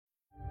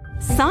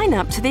Sign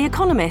up to The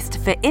Economist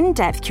for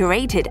in-depth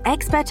curated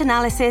expert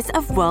analysis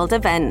of world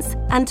events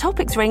and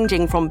topics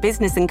ranging from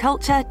business and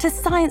culture to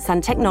science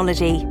and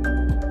technology.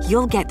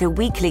 You'll get the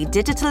weekly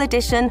digital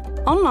edition,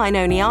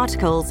 online-only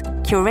articles,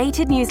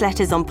 curated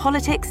newsletters on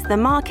politics, the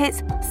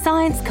markets,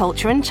 science,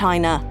 culture and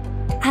China,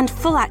 and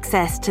full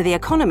access to The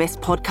Economist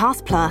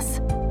Podcast Plus.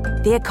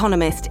 The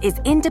Economist is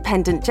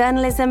independent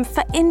journalism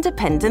for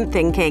independent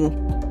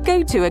thinking.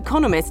 Go to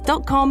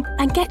economist.com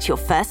and get your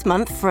first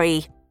month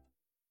free.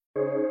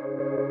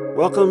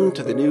 Welcome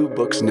to the New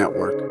Books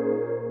Network.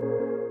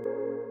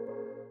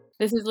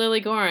 This is Lily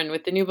Gorin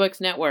with the New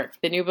Books Network,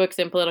 the New Books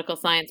in Political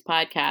Science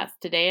podcast.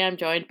 Today I'm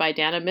joined by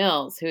Dana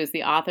Mills, who is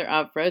the author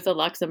of Rosa,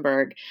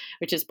 Luxemburg,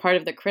 which is part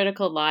of the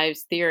Critical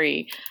Lives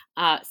Theory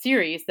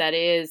series that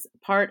is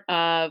part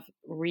of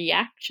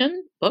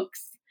Reaktion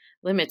Books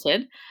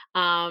Limited.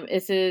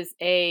 This is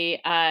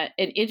an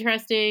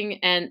interesting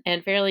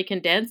and fairly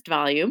condensed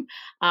volume,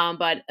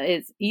 but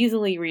it's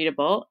easily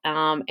readable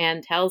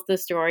and tells the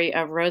story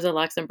of Rosa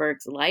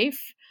Luxemburg's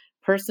life,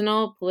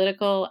 personal,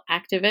 political,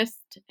 activist,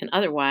 and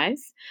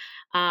otherwise.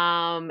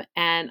 And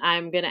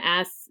I'm going to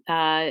ask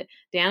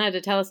Dana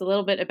to tell us a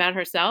little bit about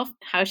herself,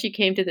 how she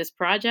came to this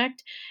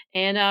project,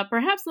 and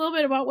perhaps a little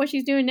bit about what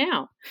she's doing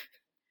now.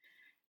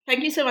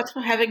 Thank you so much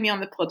for having me on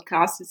the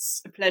podcast.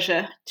 It's a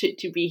pleasure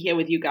to be here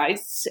with you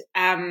guys.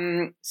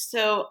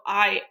 So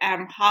I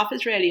am half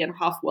Israeli and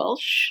half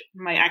Welsh.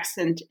 My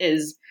accent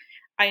is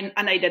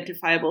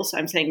unidentifiable, so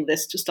I'm saying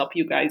this to stop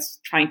you guys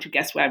trying to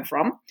guess where I'm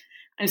from.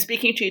 I'm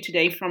speaking to you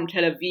today from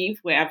Tel Aviv,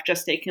 where I've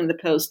just taken the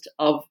post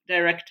of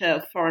Director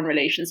of Foreign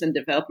Relations and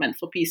Development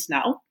for Peace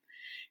Now.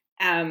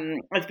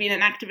 I've been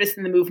an activist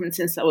in the movement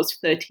since I was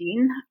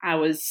 13. I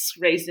was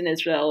raised in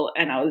Israel,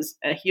 and I was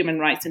a human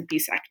rights and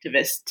peace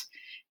activist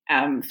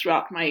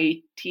throughout my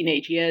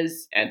teenage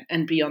years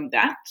and beyond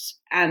that.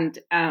 And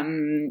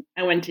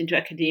I went into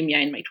academia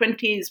in my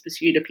 20s,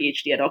 pursued a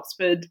PhD at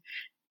Oxford,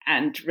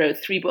 and wrote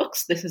 3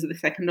 books. This is the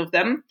second of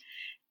them.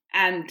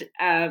 And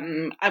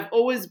I've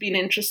always been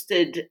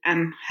interested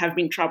and have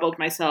been troubled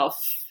myself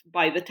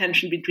by the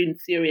tension between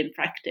theory and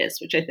practice,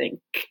 which I think,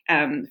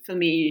 for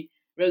me,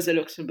 Rosa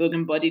Luxemburg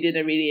embodied in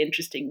a really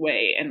interesting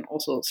way and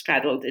also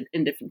straddled it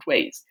in different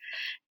ways.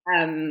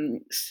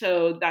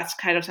 So that's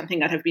kind of something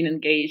that I've been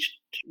engaged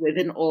with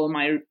in all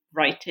my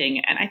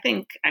writing, and I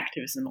think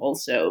activism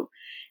also.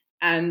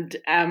 And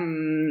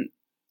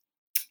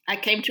I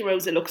came to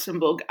Rosa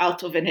Luxemburg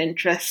out of an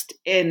interest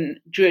in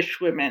Jewish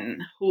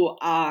women who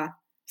are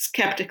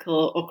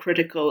skeptical or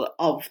critical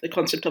of the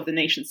concept of the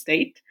nation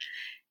state.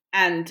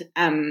 And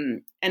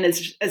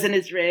as an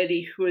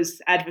Israeli who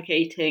is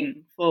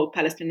advocating for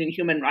Palestinian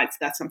human rights,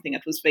 that's something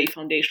that was very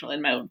foundational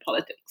in my own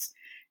politics.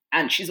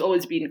 And she's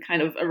always been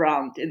kind of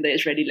around in the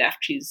Israeli left.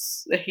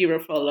 She's a hero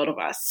for a lot of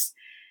us.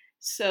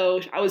 So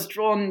I was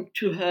drawn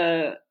to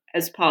her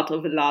as part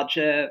of a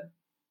larger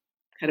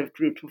kind of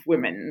group of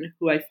women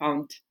who I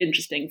found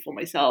interesting for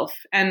myself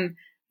and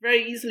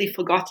very easily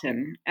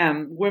forgotten.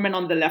 Women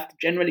on the left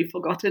generally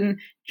forgotten.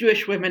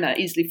 Jewish women are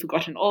easily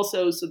forgotten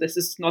also. So this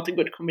is not a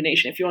good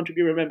combination if you want to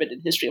be remembered in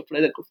history of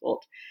political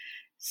thought.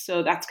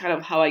 So that's kind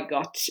of how I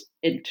got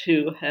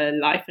into her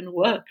life and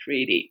work,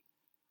 really.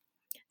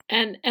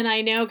 And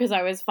I know because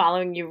I was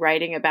following you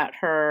writing about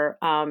her,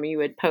 you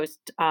would post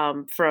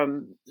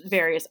from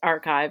various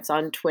archives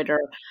on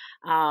Twitter.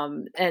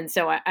 And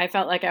so I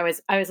felt like I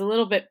was a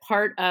little bit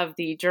part of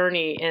the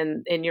journey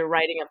in your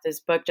writing of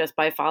this book just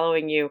by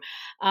following you.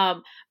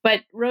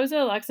 But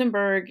Rosa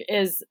Luxemburg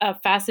is a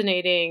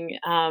fascinating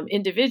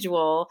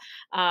individual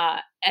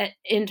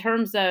in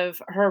terms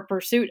of her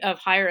pursuit of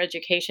higher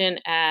education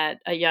at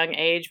a young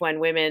age when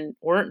women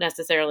weren't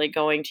necessarily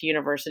going to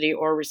university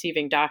or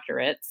receiving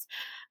doctorates.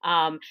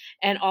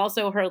 And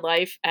also her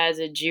life as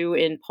a Jew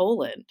in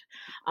Poland.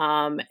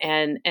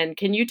 And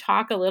can you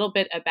talk a little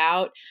bit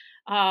about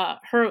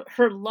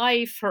her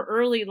life, her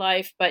early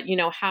life, but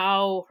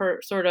how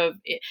her sort of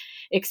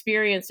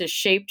experiences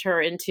shaped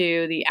her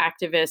into the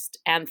activist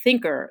and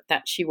thinker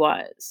that she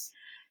was?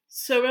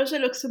 So Rosa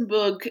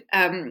Luxemburg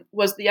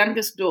was the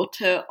youngest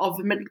daughter of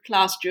a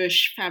middle-class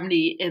Jewish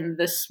family in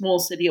the small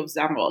city of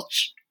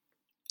Zamość,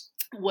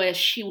 where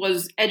she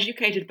was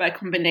educated by a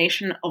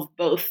combination of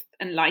both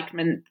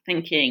Enlightenment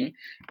thinking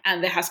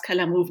and the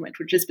Haskalah movement,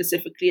 which is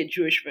specifically a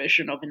Jewish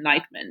version of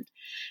Enlightenment,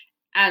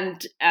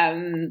 and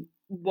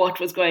what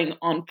was going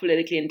on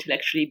politically,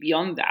 intellectually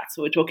beyond that.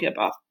 So we're talking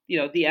about,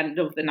 the end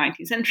of the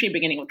 19th century,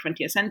 beginning of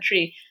 20th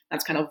century.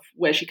 That's kind of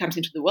where she comes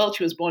into the world.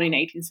 She was born in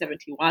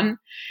 1871.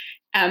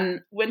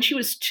 When she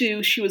was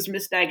 2, she was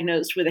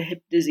misdiagnosed with a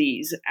hip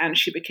disease and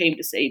she became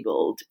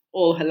disabled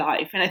all her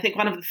life. And I think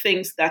one of the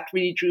things that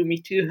really drew me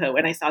to her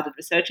when I started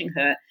researching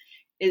her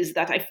is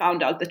that I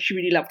found out that she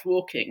really loved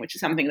walking, which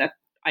is something that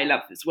I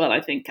love as well.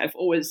 I think I've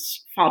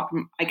always found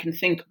I can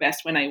think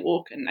best when I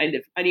walk, and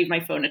I leave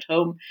my phone at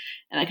home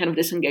and I kind of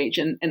disengage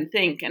and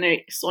think. And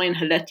I saw in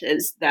her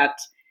letters that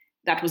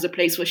was a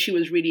place where she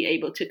was really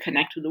able to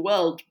connect with the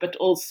world, but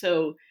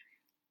also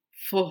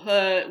for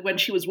her, when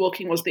she was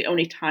walking was the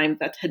only time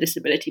that her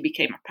disability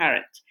became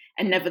apparent.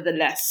 And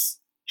nevertheless,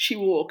 she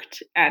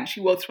walked, and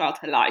she walked throughout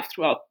her life,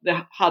 throughout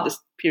the hardest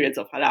periods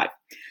of her life.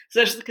 So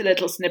that's just like a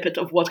little snippet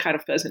of what kind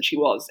of person she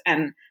was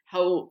and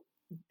how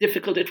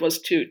difficult it was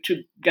to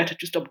get her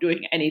to stop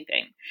doing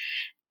anything.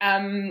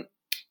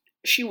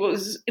 She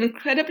was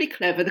incredibly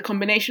clever. The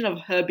combination of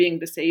her being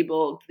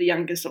disabled, the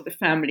youngest of the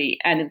family,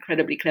 and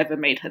incredibly clever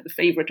made her the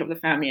favorite of the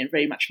family and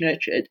very much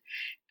nurtured.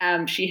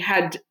 She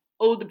had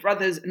older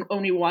brothers and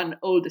only one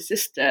older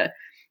sister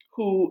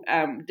who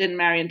didn't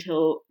marry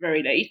until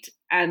very late.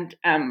 And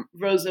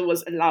Rosa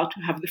was allowed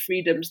to have the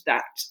freedoms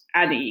that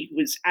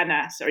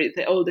Anna,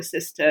 the older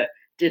sister,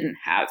 didn't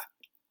have.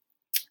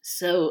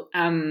 So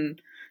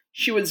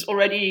she was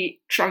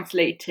already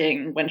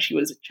translating when she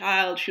was a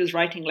child. She was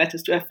writing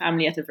letters to her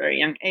family at a very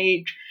young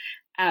age.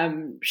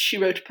 She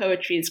wrote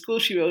poetry in school.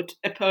 She wrote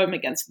a poem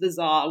against the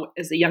Tsar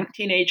as a young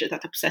teenager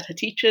that upset her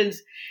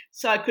teachers.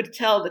 So I could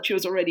tell that she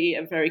was already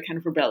a very kind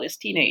of rebellious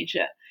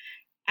teenager.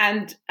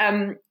 And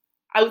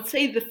I would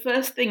say the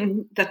first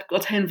thing that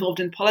got her involved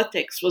in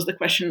politics was the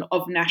question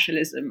of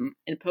nationalism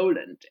in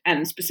Poland,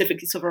 and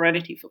specifically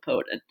sovereignty for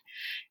Poland.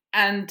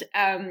 And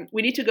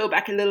we need to go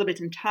back a little bit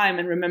in time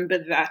and remember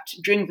that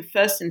during the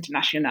First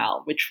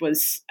Internationale, which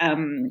was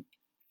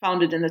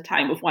founded in the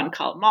time of one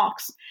Karl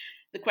Marx,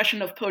 the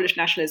question of Polish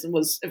nationalism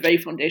was a very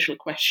foundational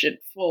question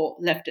for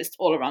leftists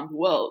all around the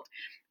world.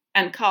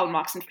 And Karl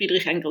Marx and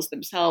Friedrich Engels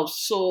themselves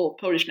saw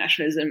Polish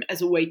nationalism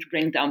as a way to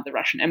bring down the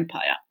Russian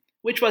Empire,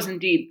 which was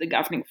indeed the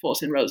governing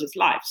force in Rosa's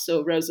life.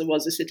 So Rosa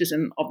was a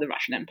citizen of the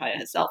Russian Empire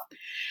herself.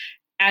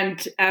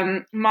 And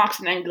Marx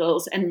and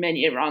Engels and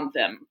many around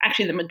them,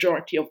 actually the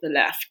majority of the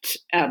left,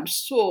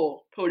 saw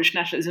Polish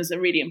nationalism as a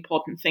really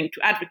important thing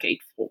to advocate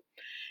for.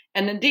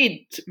 And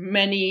indeed,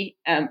 many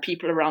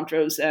people around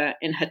Rosa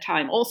in her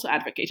time also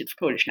advocated for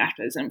Polish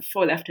nationalism,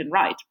 for left and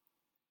right.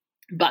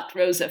 But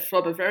Rosa,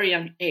 from a very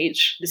young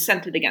age,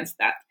 dissented against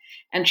that.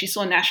 And she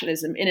saw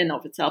nationalism in and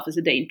of itself as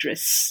a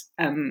dangerous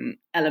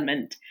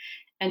element.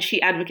 And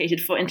she advocated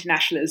for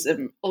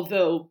internationalism,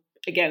 although,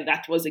 again,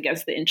 that was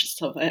against the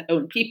interests of her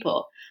own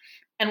people.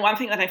 And one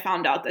thing that I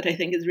found out that I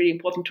think is really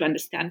important to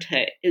understand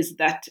her is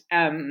that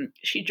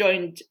she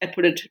joined a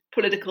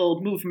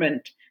political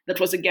movement that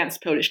was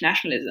against Polish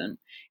nationalism.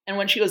 And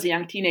when she was a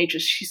young teenager,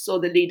 she saw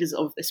the leaders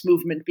of this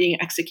movement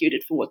being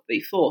executed for what they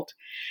thought.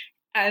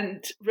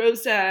 And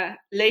Rosa,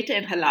 later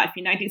in her life,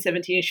 in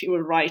 1917, she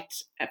will write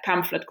a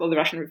pamphlet called The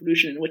Russian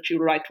Revolution, in which she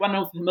will write one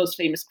of her most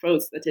famous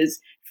quotes, that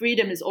is,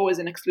 freedom is always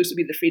and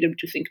exclusively the freedom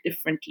to think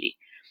differently.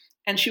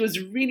 And she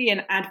was really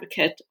an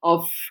advocate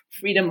of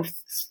freedom of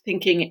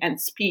thinking and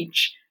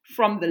speech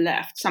from the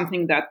left,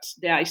 something that,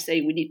 dare I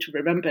say, we need to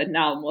remember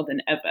now more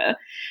than ever.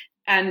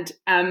 And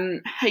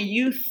her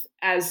youth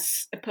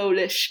as a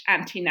Polish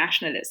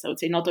anti-nationalist, I would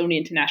say not only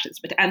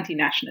internationalist, but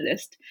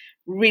anti-nationalist,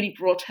 really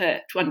brought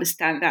her to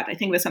understand that. I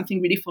think there's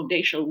something really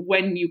foundational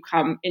when you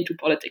come into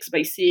politics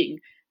by seeing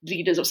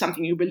leaders of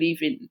something you believe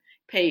in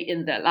pay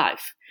in their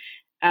life.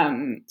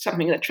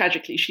 Something that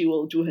tragically she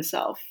will do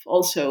herself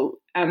also.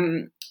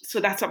 So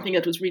that's something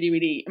that was really,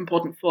 really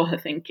important for her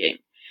thinking.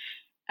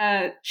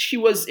 She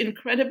was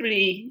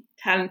incredibly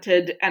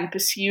talented and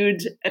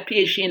pursued a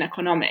PhD in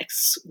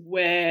economics,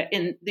 where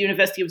in the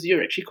University of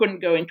Zurich, she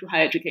couldn't go into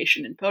higher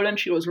education in Poland.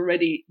 She was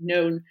already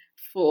known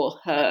for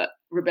her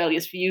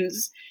rebellious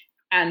views.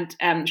 And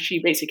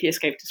she basically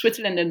escaped to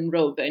Switzerland and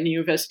enrolled in the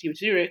University of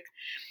Zurich,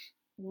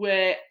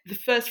 where the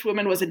first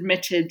woman was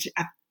admitted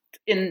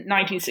in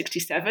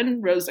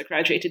 1967. Rosa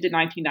graduated in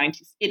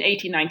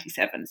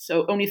 1897,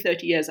 so only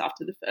 30 years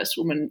after the first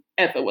woman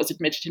ever was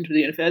admitted into the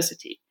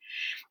university.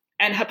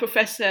 And her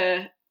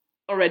professor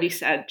already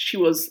said she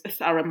was a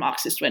thorough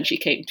Marxist when she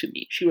came to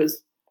me. She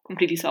was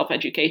completely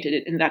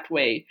self-educated in that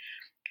way,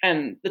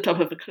 and the top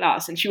of the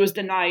class. And she was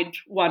denied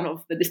one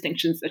of the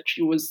distinctions that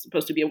she was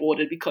supposed to be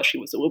awarded because she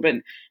was a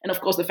woman. And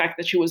of course, the fact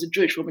that she was a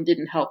Jewish woman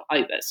didn't help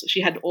either. So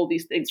she had all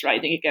these things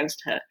riding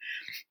against her.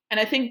 And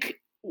I think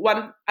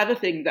one other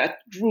thing that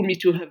drew me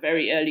to her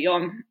very early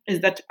on is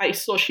that I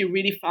saw she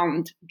really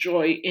found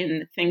joy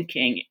in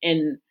thinking,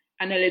 in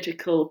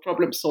analytical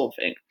problem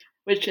solving,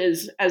 which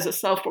is, as a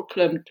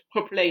self-proclaimed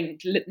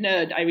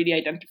nerd, I really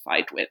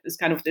identified with. This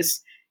kind of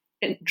this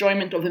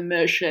enjoyment of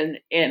immersion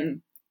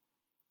in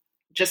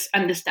just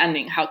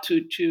understanding how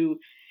to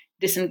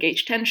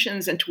disengage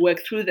tensions and to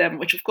work through them,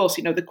 which, of course,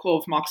 the core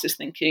of Marxist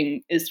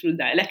thinking is through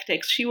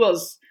dialectics. She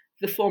was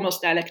the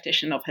foremost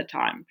dialectician of her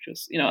time, which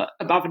was,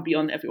 above and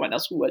beyond everyone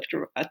else who worked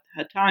at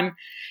her time.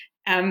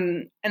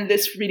 And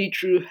this really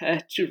drew her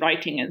to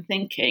writing and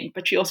thinking.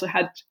 But she also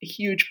had a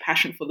huge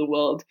passion for the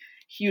world,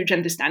 huge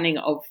understanding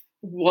of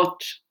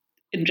what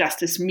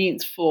injustice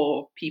means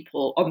for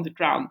people on the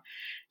ground.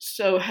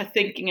 So her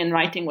thinking and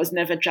writing was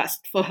never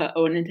just for her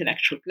own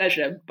intellectual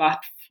pleasure, but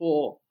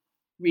for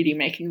really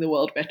making the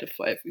world better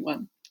for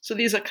everyone. So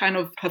these are kind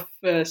of her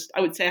first,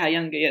 I would say, her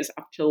younger years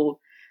up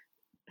till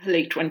her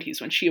late 20s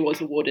when she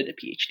was awarded a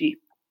PhD.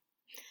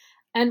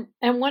 And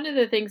one of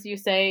the things you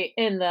say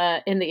in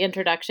the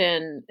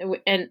introduction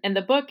and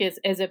the book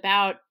is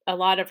about a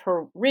lot of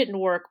her written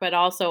work, but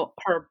also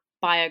her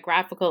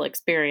biographical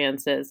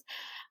experiences.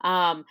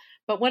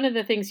 But one of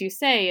the things you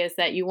say is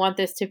that you want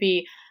this to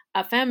be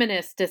a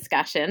feminist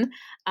discussion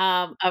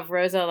of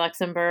Rosa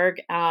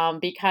Luxemburg,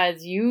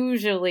 because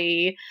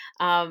usually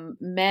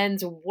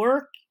men's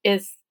work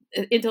is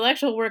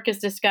intellectual work is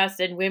discussed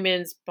and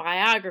women's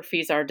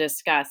biographies are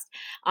discussed.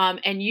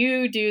 And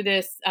you do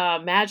this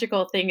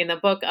magical thing in the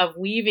book of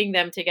weaving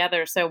them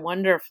together so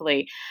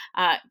wonderfully.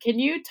 Can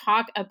you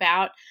talk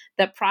about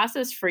the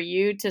process for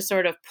you to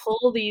sort of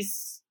pull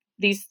these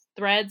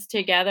threads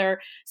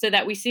together so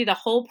that we see the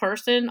whole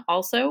person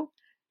also?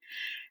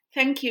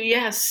 Thank you.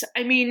 Yes.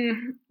 I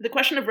mean, the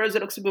question of Rosa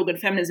Luxemburg and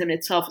feminism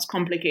itself is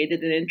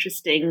complicated and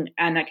interesting,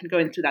 and I can go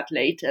into that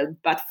later.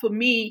 But for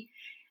me,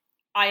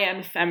 I am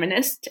a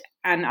feminist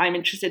and I'm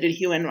interested in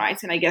human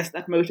rights, and I guess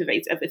that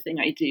motivates everything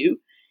I do.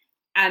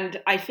 And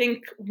I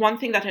think one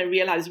thing that I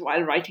realized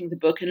while writing the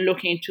book and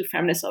looking into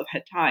feminists of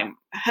her time,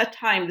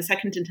 the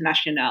Second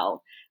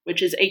Internationale,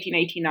 which is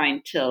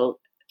 1889 till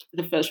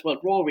the First World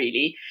War,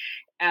 really,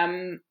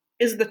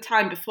 is the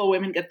time before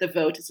women get the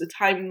vote. It's the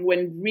time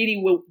when really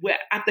we're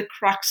at the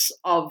crux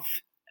of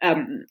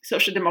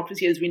social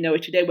democracy as we know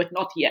it today, but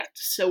not yet.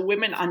 So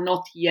women are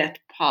not yet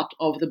part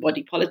of the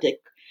body politic,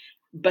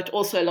 but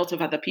also a lot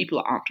of other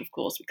people aren't, of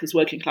course, because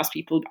working class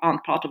people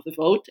aren't part of the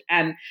vote.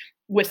 And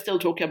we're still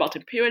talking about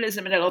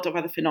imperialism and a lot of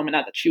other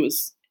phenomena that she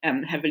was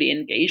heavily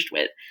engaged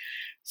with.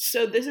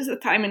 So this is the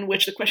time in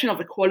which the question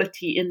of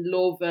equality in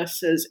law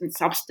versus in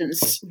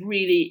substance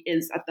really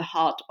is at the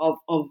heart of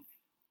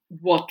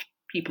what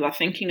people are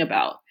thinking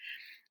about.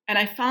 And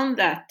I found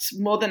that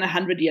more than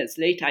 100 years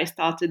later, I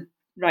started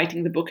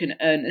writing the book in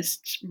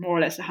earnest, more or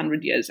less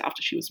 100 years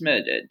after she was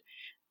murdered.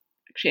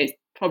 Actually,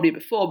 probably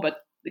before, but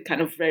the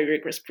kind of very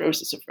rigorous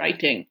process of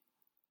writing.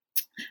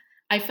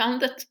 I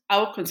found that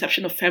our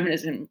conception of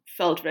feminism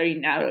felt very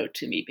narrow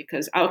to me,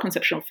 because our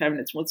conception of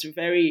feminism was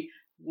very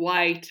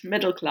white,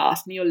 middle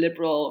class,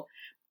 neoliberal,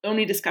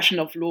 only discussion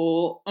of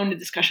law, only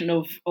discussion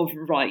of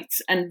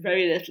rights, and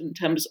very little in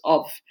terms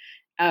of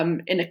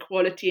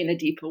inequality in a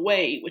deeper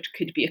way, which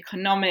could be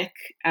economic,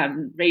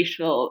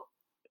 racial,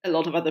 a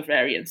lot of other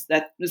variants.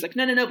 That was like,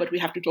 no, but we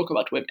have to talk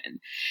about women.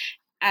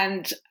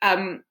 And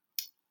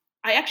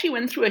I actually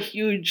went through a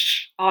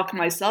huge arc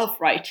myself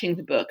writing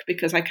the book,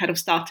 because I kind of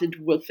started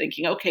with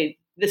thinking, okay,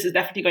 this is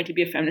definitely going to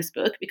be a feminist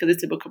book, because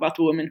it's a book about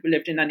a woman who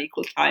lived in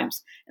unequal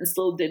times and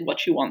still did what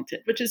she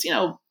wanted, which is,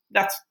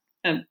 that's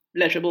a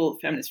legible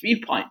feminist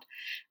viewpoint.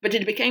 But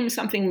it became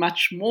something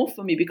much more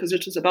for me, because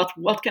it was about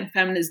what can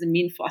feminism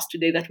mean for us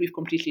today that we've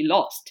completely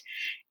lost.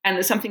 And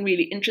there's something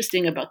really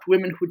interesting about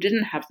women who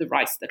didn't have the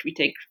rights that we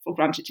take for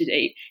granted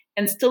today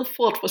and still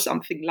fought for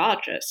something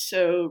larger.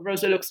 So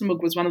Rosa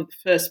Luxemburg was one of the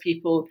first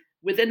people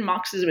within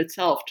Marxism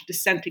itself to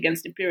dissent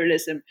against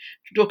imperialism,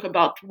 to talk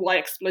about why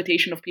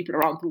exploitation of people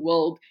around the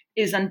world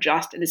is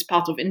unjust and is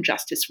part of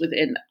injustice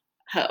within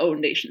her own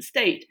nation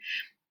state.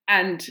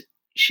 And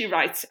she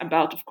writes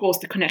about, of course,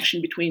 the connection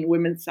between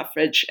women's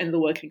suffrage and the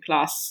working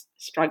class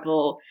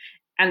struggle,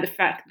 and the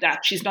fact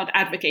that she's not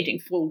advocating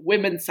for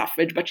women's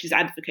suffrage, but she's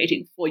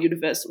advocating for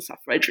universal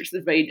suffrage, which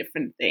is a very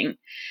different thing.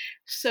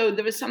 So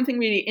there was something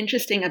really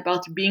interesting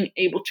about being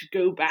able to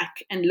go back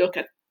and look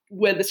at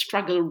where the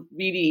struggle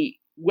really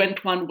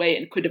went one way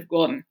and could have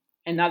gone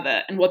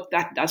another, and what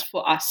that does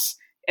for us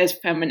as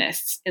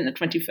feminists in the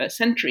 21st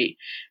century.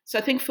 So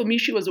I think for me,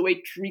 she was a way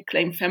to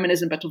reclaim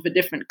feminism, but of a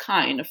different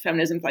kind of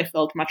feminism that I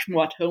felt much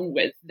more at home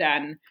with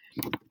than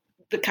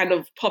the kind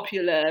of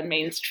popular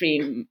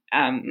mainstream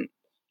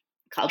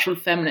cultural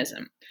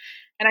feminism.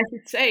 And I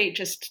should say,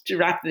 just to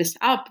wrap this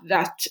up,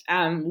 that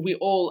I'm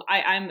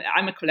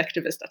a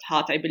collectivist at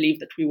heart. I believe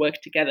that we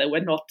work together. We're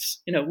not,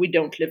 we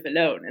don't live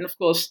alone. And of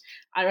course,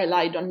 I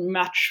relied on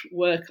much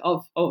work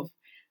of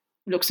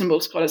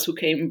Luxembourg scholars who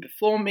came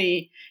before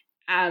me.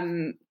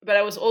 But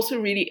I was also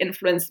really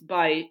influenced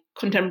by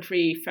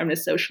contemporary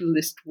feminist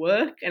socialist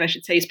work. And I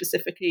should say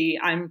specifically,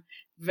 I'm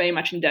very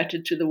much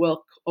indebted to the work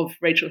of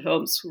Rachel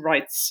Holmes, who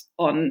writes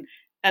on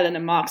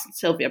Eleanor Marx and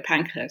Sylvia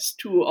Pankhurst,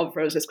 two of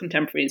Rosa's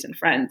contemporaries and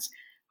friends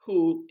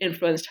who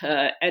influenced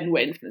her and were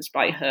influenced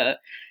by her.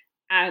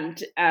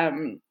 And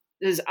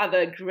there's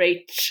other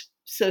great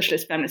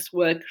socialist feminist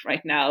work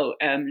right now,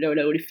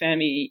 Lola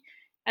Olufemi,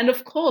 and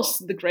of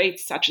course the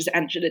greats such as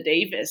Angela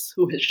Davis,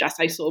 who has just,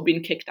 I saw,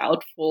 been kicked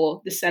out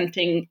for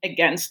dissenting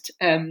against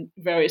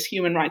various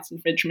human rights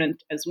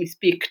infringement as we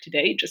speak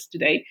today, just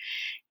today,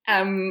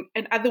 and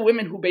other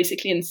women who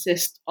basically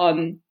insist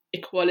on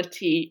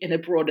equality in a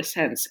broader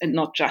sense and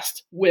not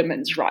just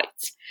women's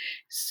rights.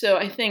 So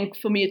I think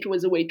for me it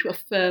was a way to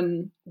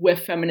affirm where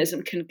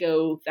feminism can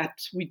go that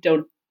we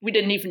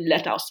didn't even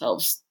let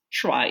ourselves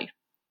try.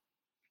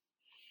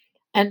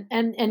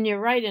 And you're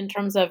right in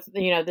terms of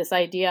this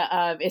idea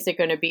of, is it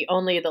going to be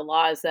only the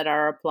laws that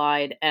are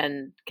applied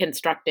and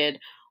constructed,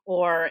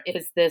 or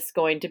is this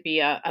going to be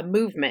a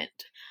movement?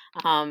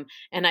 And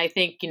I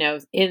think,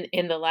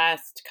 in the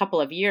last couple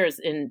of years,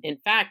 in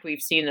fact,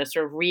 we've seen a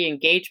sort of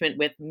re-engagement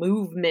with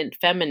movement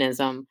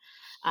feminism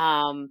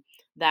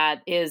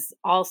that is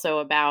also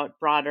about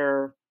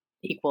broader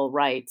equal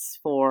rights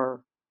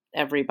for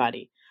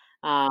everybody.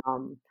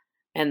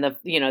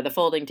 the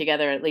folding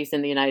together, at least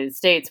in the United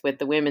States, with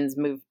the women's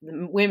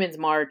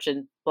march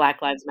and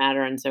Black Lives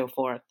Matter and so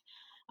forth.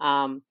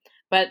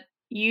 But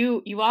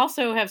you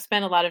also have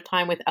spent a lot of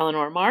time with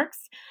Eleanor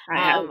Marx. I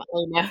have.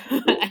 I know,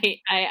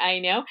 I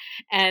know,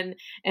 and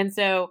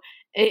so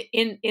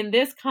in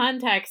this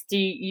context,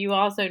 you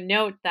also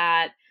note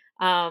that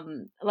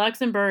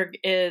Luxemburg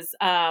is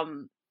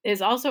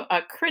also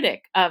a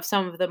critic of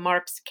some of the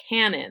Marx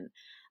canon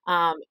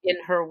in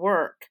her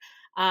work.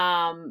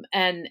 And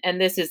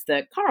this is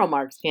the Karl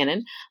Marx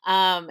canon.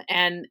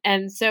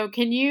 And so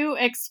can you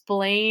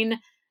explain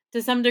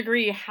to some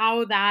degree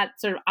how that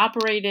sort of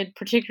operated,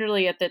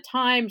 particularly at the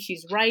time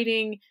she's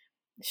working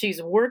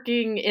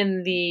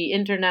in the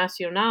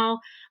Internationale,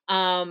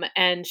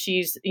 and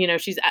she's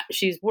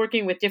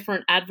working with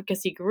different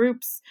advocacy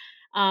groups.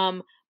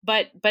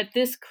 But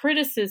this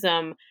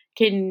criticism,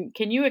 can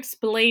you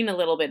explain a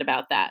little bit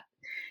about that?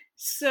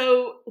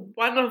 So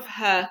one of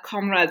her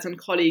comrades and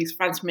colleagues,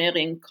 Franz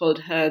Mehring, called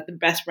her the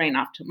best brain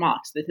after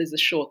Marx. That is a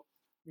short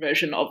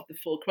version of the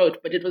full quote,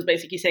 but it was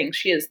basically saying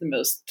she is the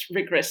most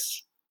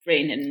rigorous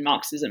brain in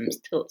Marxism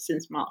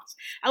since Marx.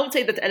 I would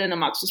say that Eleanor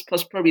Marx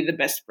was probably the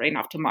best brain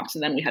after Marx,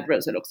 and then we had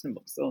Rosa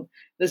Luxemburg. So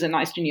there's a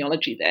nice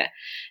genealogy there.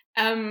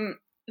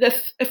 There are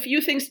a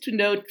few things to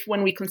note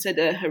when we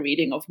consider her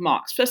reading of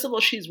Marx. First of all,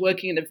 she's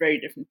working in a very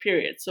different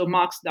period. So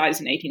Marx dies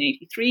in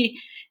 1883.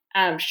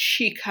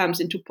 She comes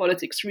into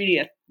politics really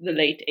at the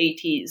late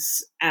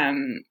 80s,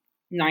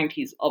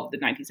 90s of the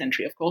 19th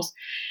century, of course.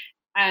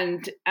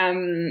 And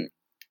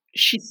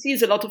she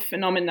sees a lot of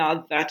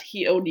phenomena that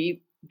he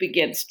only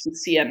begins to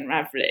see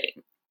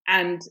unraveling.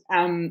 And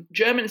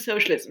German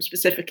socialism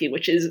specifically,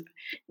 which is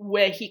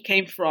where he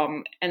came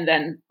from, and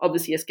then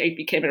obviously escaped,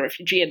 became a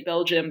refugee in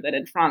Belgium, then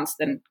in France,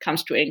 then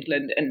comes to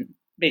England and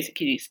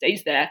basically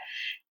stays there,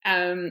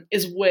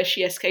 is where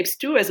she escapes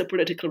to as a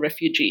political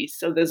refugee.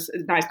 So there's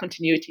a nice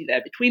continuity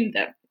there between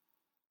them.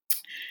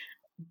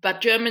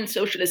 But German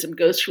socialism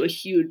goes through a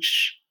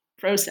huge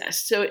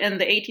process. So in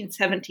the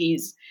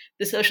 1870s,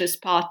 the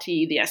Socialist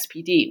Party, the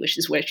SPD, which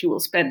is where she will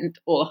spend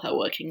all her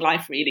working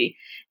life really,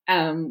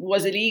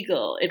 was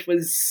illegal. It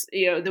was,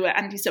 there were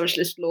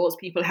anti-socialist laws.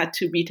 People had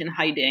to meet in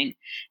hiding.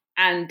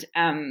 And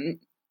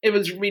it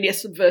was really a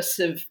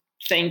subversive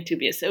thing to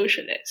be a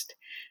socialist.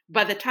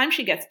 By the time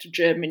she gets to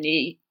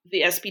Germany,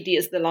 the SPD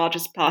is the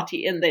largest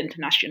party in the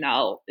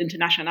Internationale.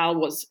 Internationale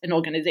was an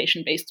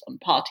organization based on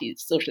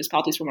parties, socialist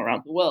parties from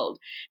around the world,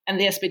 and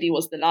the SPD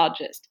was the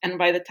largest. And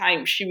by the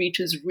time she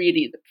reaches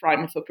really the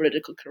prime of her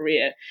political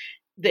career,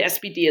 the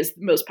SPD is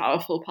the most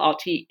powerful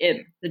party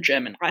in the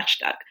German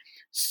Reichstag.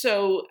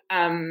 So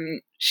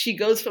she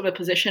goes from a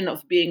position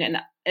of being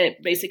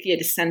basically a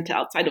dissenter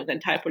outside of the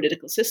entire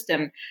political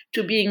system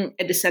to being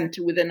a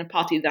dissenter within a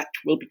party that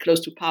will be close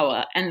to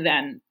power, and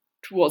then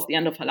towards the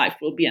end of her life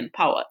will be in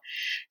power.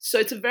 So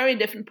it's a very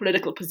different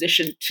political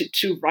position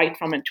to write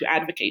from and to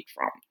advocate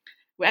from.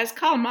 Whereas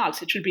Karl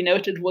Marx, it should be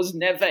noted, was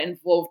never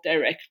involved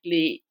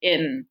directly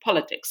in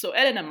politics. So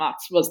Eleanor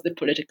Marx was the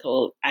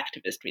political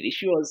activist, really.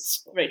 She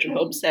was, Rachel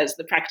Holmes says,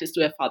 the practice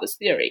to her father's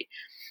theory.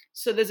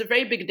 So there's a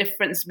very big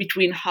difference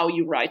between how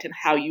you write and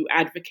how you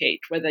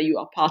advocate, whether you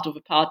are part of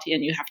a party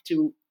and you have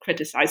to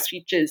criticize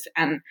speeches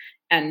and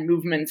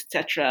movements,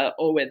 etc.,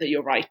 or whether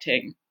you're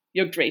writing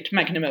your great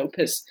magnum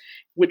opus,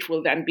 which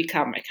will then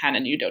become a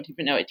canon. You don't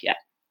even know it yet.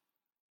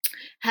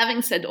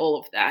 Having said all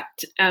of that,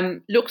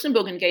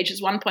 Luxemburg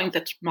engages one point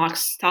that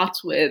Marx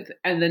starts with,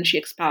 and then she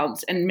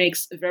expounds and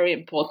makes a very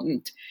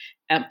important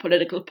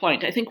political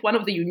point. I think one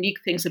of the unique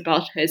things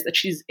about her is that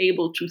she's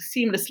able to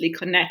seamlessly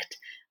connect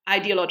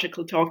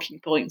ideological talking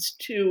points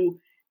to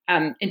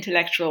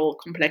intellectual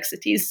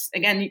complexities.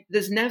 Again,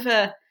 there's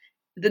never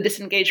the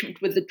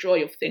disengagement with the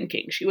joy of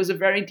thinking. She was a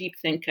very deep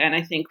thinker, and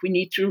I think we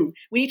need to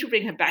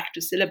bring her back to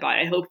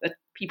syllabi. I hope that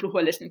people who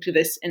are listening to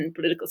this in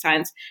political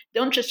science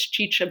don't just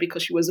teach her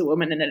because she was a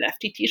woman and a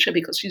lefty, teach her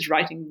because she's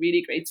writing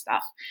really great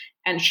stuff,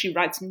 and she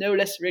writes no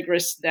less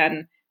rigorous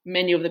than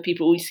many of the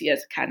people we see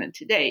as canon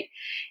today.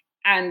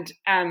 And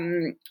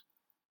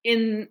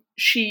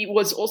she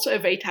was also a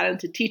very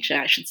talented teacher,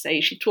 I should say.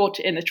 She taught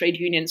in a trade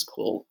union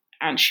school,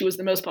 and she was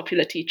the most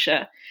popular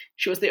teacher.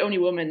 She was the only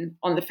woman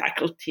on the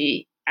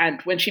faculty.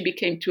 And when she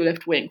became too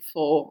left-wing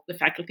for the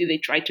faculty, they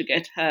tried to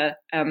get her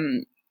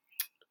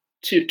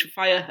to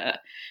fire her.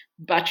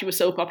 But she was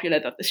so popular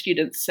that the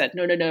students said,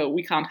 no,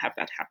 we can't have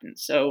that happen.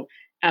 So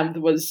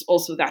there was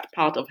also that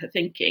part of her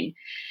thinking.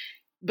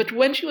 But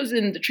when she was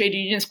in the trade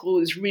union school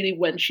is really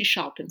when she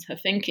sharpens her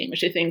thinking,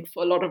 which I think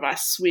for a lot of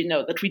us, we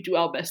know that we do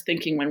our best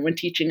thinking when we're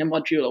teaching a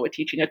module or we're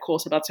teaching a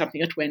course about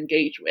something that we're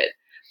engaged with.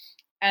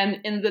 And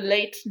in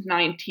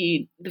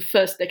the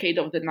first decade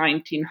of the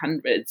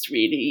 1900s,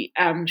 really,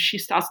 she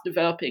starts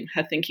developing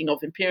her thinking of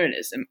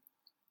imperialism,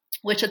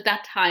 which at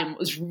that time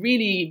was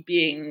really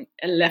being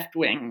a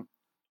left-wing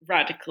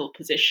radical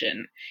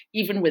position.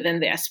 Even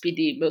within the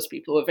SPD, most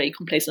people were very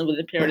complacent with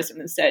imperialism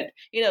and said,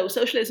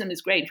 socialism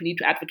is great. We need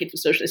to advocate for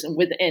socialism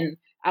within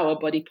our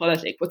body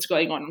politic. What's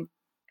going on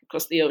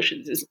across the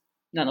oceans is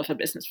none of our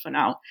business for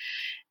now.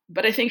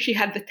 But I think she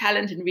had the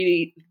talent and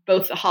really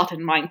both the heart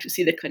and mind to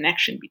see the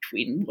connection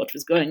between what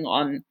was going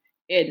on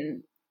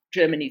in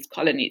Germany's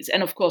colonies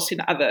and, of course,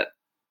 in other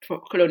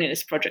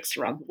colonialist projects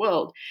around the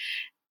world,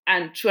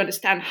 and to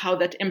understand how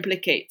that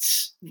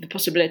implicates the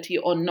possibility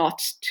or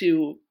not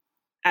to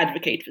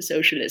advocate for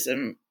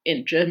socialism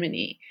in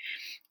Germany.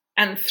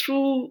 And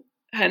through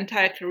her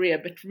entire career,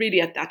 but really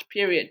at that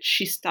period,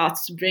 she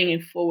starts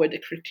bringing forward a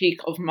critique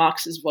of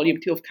Marx's Volume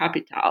 2 of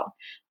Capital,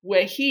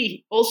 where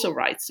he also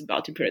writes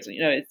about imperialism.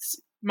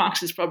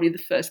 Marx is probably the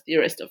first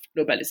theorist of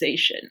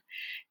globalization.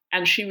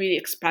 And she really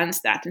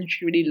expands that, and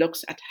she really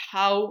looks at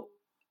how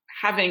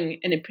having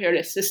an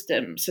imperialist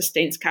system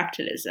sustains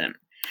capitalism.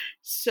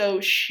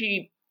 So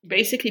she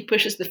basically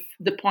pushes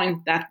the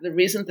point that the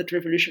reason that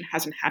revolution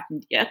hasn't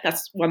happened yet,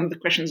 that's one of the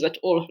questions that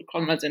all her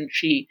comrades and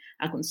she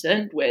are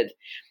concerned with,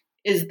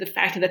 is the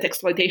fact that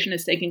exploitation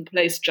is taking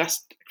place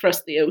just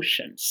across the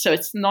ocean. So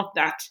it's not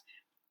that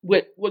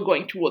we're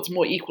going towards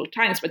more equal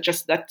times, but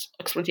just that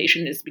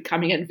exploitation is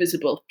becoming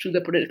invisible to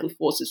the political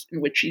forces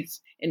in which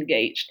she's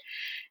engaged.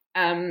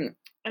 And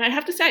I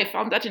have to say, I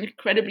found that an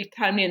incredibly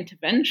timely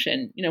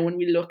intervention, when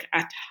we look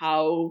at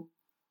how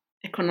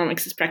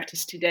economics is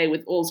practiced today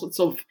with all sorts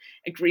of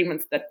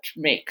agreements that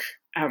make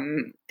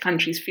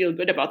countries feel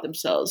good about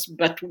themselves,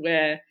 but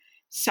where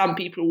some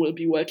people will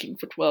be working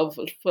for 12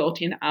 or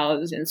 14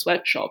 hours in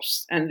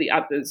sweatshops and the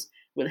others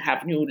will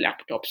have new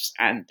laptops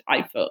and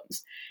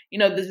iPhones.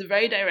 There's a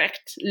very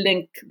direct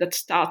link that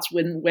starts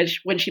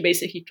when she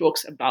basically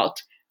talks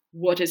about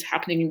what is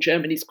happening in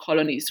Germany's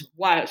colonies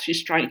while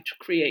she's trying to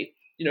create,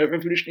 a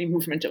revolutionary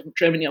movement of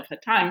Germany of her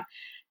time,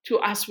 to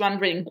us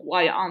wondering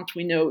why aren't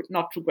we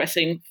not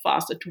progressing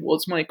faster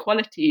towards more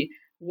equality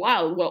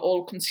while we're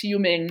all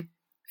consuming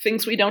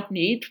things we don't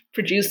need,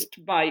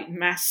 produced by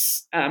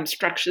mass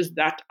structures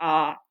that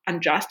are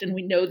unjust. And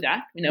we know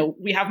that.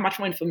 We have much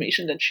more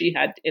information than she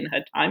had in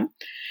her time.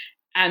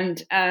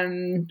 And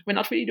we're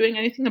not really doing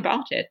anything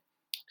about it.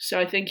 So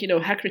I think,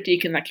 her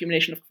critique and the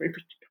accumulation of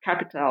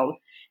capital,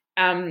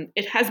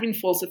 it has been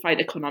falsified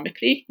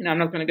economically. I'm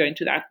not going to go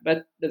into that,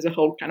 but there's a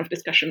whole kind of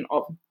discussion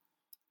of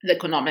the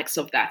economics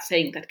of that,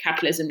 saying that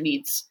capitalism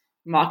needs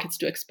markets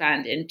to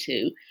expand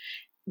into.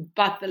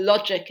 But the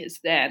logic is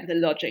there, and the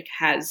logic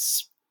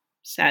has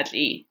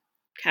sadly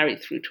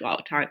carried through to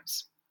our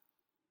times.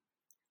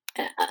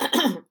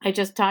 I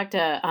just talked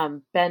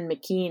to Ben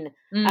McKean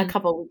a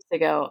couple weeks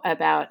ago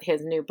about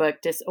his new book,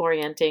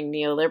 Disorienting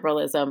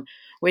Neoliberalism,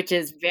 which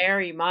is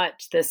very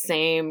much the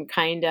same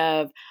kind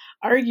of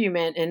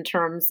argument in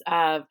terms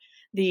of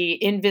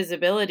the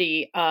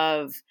invisibility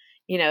of,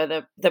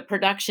 the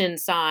production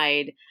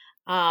side.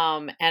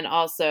 And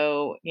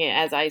also,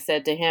 as I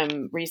said to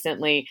him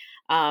recently,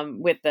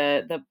 with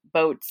the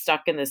boat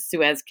stuck in the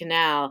Suez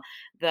Canal,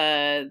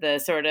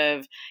 the sort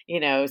of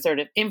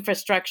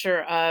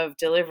infrastructure of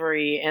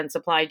delivery and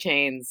supply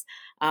chains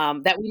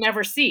that we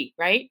never see,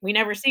 right? We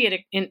never see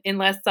it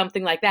unless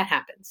something like that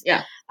happens.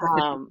 Yeah.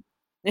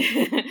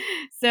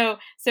 So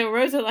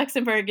Rosa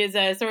Luxemburg is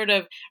a sort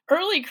of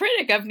early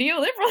critic of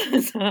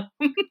neoliberalism.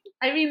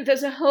 I mean, there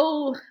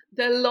are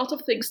a lot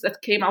of things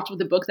that came out of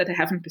the book that I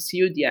haven't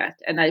pursued yet,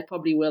 and I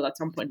probably will at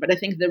some point. But I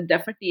think there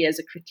definitely is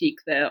a critique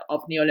there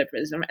of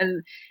neoliberalism.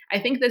 And I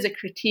think there's a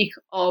critique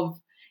of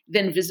the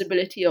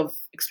invisibility of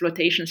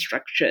exploitation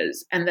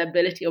structures and the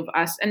ability of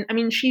us. And I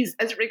mean, she's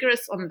as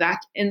rigorous on that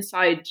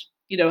inside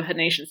her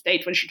nation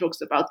state when she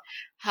talks about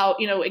how,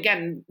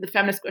 again, the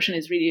feminist question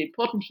is really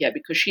important here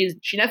because she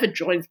never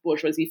joins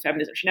bourgeoisie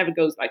feminism. She never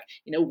goes like,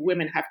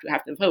 women have to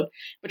have the vote.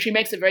 But she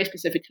makes a very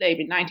specific claim.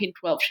 In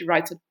 1912, she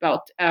writes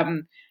about,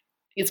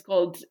 it's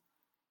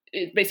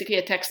basically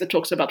a text that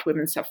talks about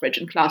women's suffrage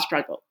and class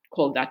struggle,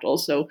 called that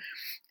also.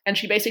 And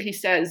she basically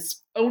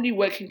says only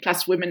working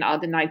class women are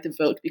denied the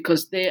vote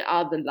because they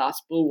are the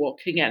last bulwark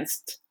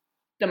against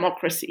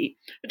democracy,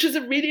 which is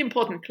a really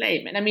important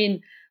claim. And I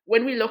mean,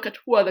 when we look at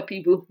who are the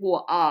people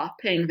who are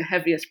paying the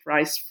heaviest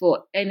price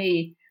for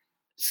any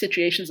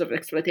situations of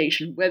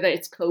exploitation, whether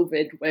it's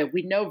COVID, where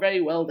we know very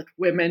well that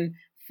women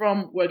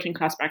from working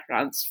class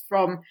backgrounds,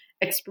 from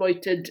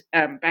exploited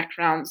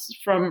backgrounds,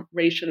 from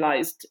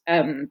racialized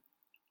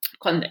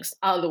contexts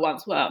are the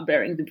ones who are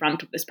bearing the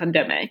brunt of this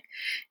pandemic.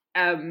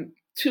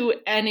 To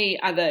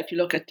any other, if you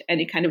look at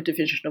any kind of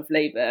division of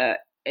labor,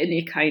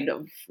 any kind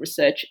of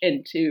research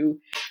into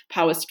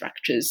power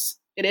structures,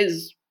 it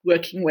is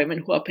working women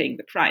who are paying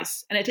the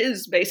price. And it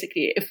is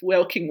basically, if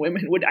working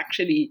women would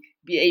actually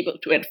be able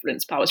to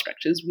influence power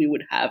structures, we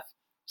would have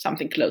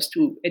something close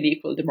to an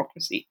equal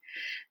democracy.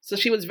 So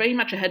she was very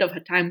much ahead of her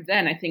time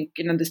then, I think,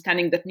 in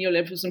understanding that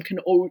neoliberalism can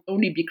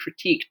only be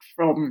critiqued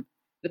from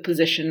the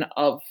position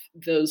of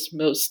those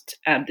most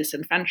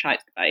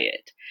disenfranchised by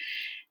it.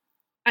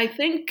 I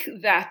think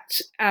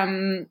that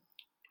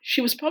she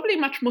was probably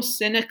much more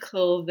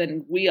cynical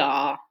than we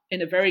are,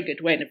 in a very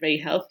good way, in a very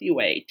healthy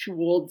way,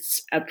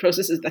 towards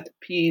processes that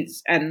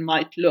appease and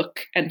might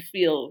look and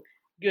feel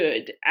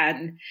good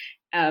and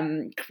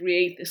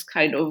create this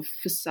kind of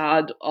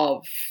facade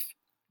of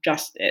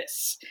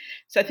justice.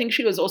 So I think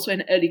she was also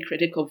an early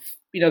critic of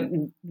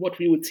what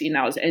we would see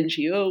now as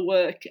NGO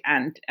work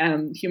and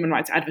human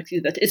rights advocacy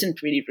that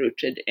isn't really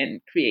rooted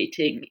in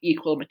creating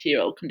equal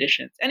material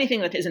conditions.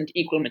 Anything that isn't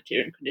equal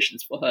material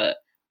conditions for her,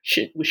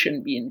 we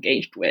shouldn't be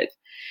engaged with.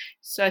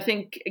 So I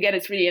think, again,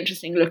 it's really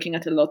interesting looking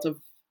at a lot of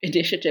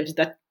initiatives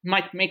that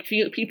might make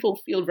people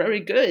feel very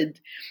good,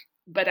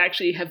 but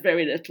actually have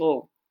very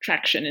little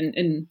traction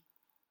in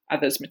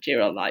others'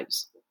 material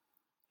lives.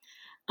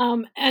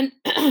 And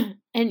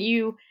and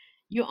you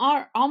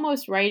are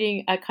almost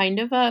writing a kind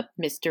of a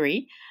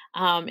mystery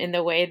in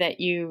the way that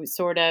you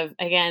sort of,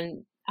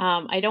 again,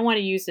 I don't want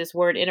to use this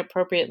word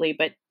inappropriately,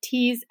 but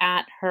tease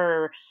at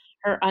her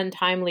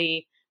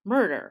untimely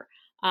murder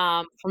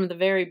from the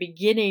very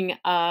beginning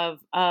of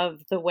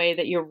the way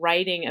that you're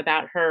writing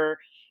about her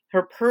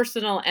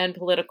personal and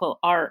political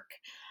arc.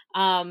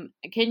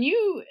 Can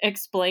you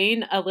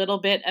explain a little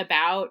bit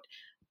about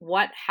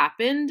what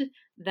happened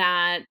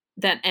that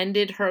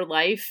ended her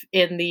life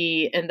in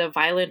the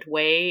violent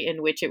way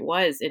in which it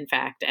was in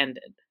fact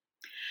ended?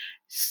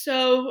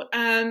 So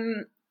I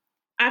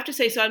have to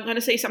say, so I'm going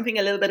to say something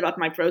a little bit about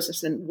my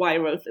process and why I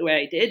wrote the way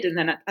I did, and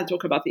then I'll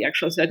talk about the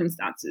actual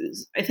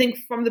circumstances. I think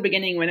from the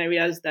beginning, when I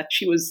realized that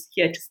she was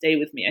here to stay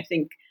with me, I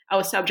think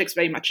our subjects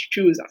very much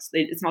choose us.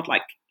 It's not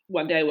like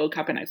one day I woke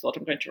up and I thought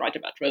I'm going to write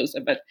about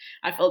Rosa, but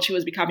I felt she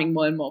was becoming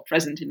more and more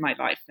present in my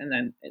life, and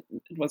then it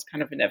was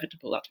kind of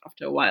inevitable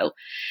after a while.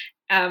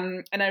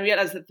 And I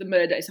realized that the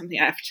murder is something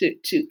I have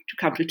to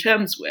come to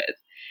terms with.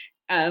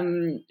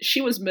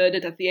 She was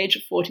murdered at the age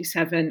of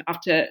 47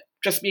 after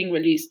just being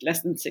released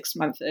less than 6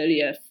 months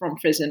earlier from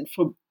prison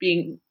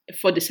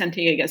for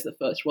dissenting against the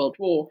First World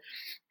War.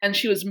 And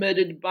she was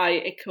murdered by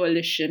a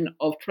coalition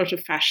of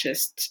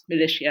proto-fascist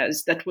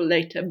militias that will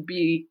later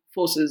be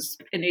forces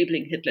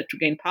enabling Hitler to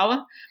gain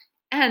power.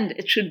 And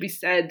it should be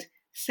said,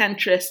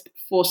 centrist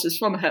forces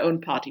from her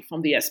own party,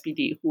 from the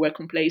SPD, who were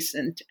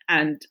complacent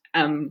and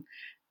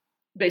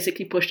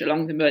basically pushed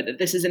along the murder.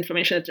 This is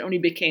information that only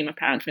became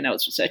apparent when I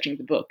was researching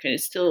the book. And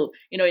it's still,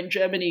 in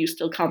Germany, you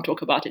still can't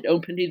talk about it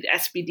openly. The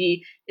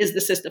SPD is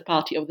the sister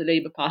party of the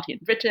Labour Party in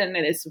Britain,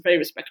 and it's a very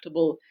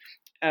respectable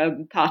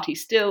party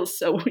still.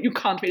 So you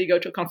can't really go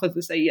to a conference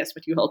and say, yes,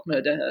 but you helped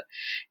murder her.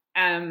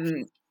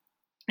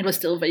 It was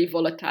still very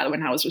volatile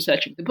when I was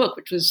researching the book,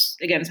 which was,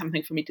 again,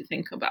 something for me to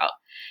think about.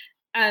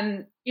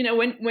 And,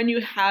 when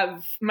you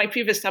have my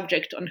previous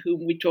subject on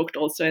whom we talked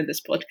also in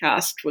this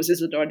podcast was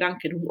Isadora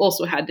Duncan, who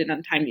also had an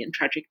untimely and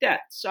tragic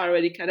death. So I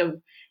already kind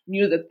of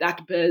knew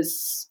that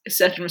bears a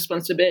certain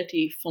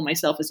responsibility for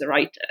myself as a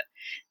writer,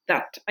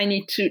 that I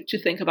need to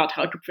think about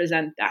how to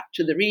present that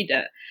to the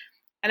reader.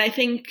 And I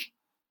think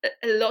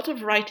a lot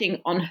of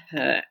writing on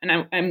her,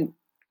 and I'm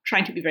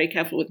trying to be very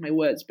careful with my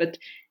words, but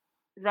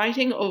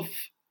writing of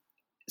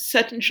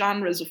certain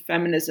genres of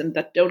feminism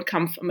that don't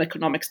come from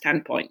economic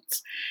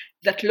standpoints,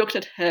 that looked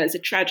at her as a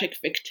tragic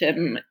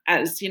victim,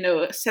 as,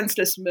 a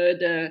senseless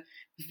murder,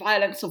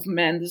 violence of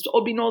men. There's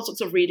been all sorts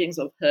of readings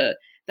of her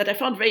that I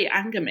found very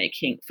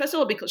anger-making. First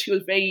of all, because she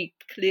was very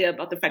clear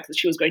about the fact that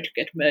she was going to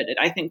get murdered.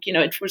 I think,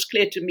 it was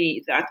clear to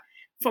me that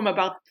from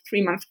about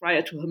 3 months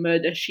prior to her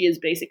murder, she is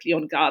basically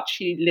on guard.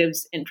 She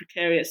lives in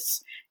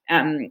precarious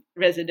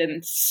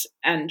residence,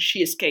 and she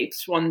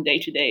escapes one day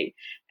to day.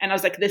 And I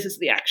was like, this is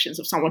the actions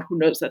of someone who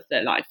knows that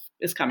their life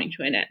is coming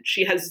to an end.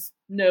 She has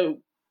no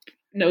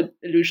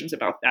illusions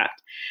about that.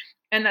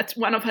 And that's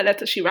one of her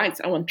letters. She writes,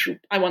 I want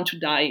to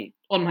die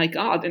on my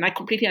guard. And I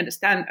completely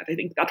understand that. I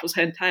think that was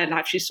her entire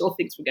life. She saw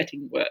things were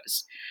getting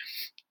worse.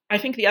 I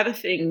think the other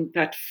thing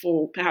that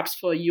perhaps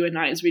for you and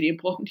I is really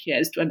important here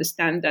is to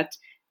understand that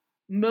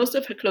most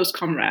of her close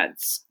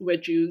comrades were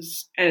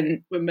Jews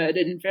and were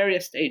murdered in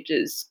various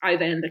stages,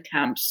 either in the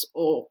camps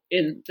or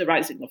in the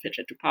rising of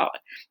Hitler to power.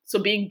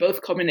 So being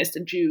both communist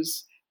and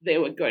Jews, they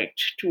were going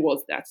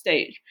towards that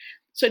stage.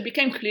 So it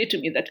became clear to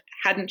me that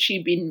hadn't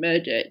she been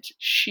murdered,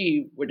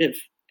 she would have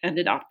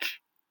ended up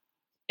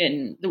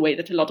in the way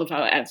that a lot of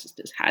our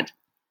ancestors had.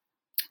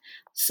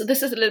 So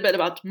this is a little bit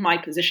about my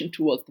position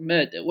towards the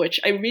murder, which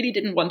I really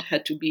didn't want her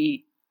to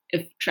be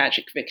a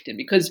tragic victim,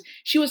 because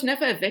she was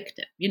never a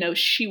victim.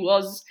 She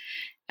was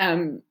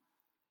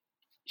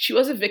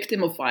a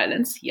victim of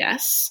violence,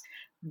 yes,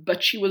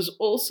 but she was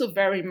also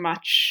very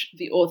much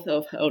the author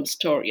of her own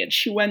story. And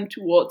she went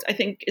towards, I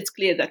think it's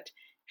clear that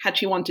had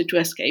she wanted to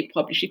escape,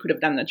 probably she could have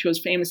done that. She was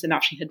famous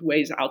enough. She had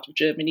ways out of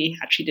Germany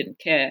had she didn't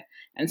care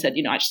and said,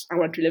 I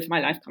want to live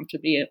my life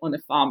comfortably on a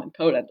farm in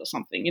Poland or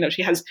something.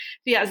 She has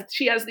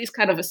these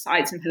kind of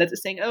asides in her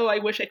letters saying, oh, I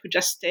wish I could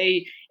just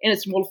stay in a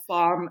small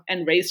farm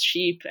and raise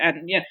sheep.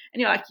 And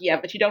you're like,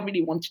 yeah, but you don't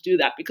really want to do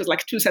that, because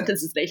like 2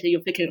 sentences later,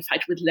 you're picking a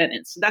fight with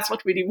Lenin. So that's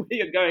what really where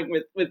you're going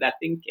with that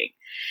thinking.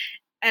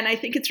 And I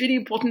think it's really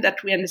important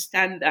that we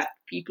understand that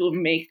people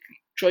make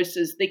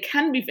choices. They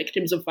can be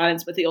victims of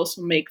violence, but they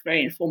also make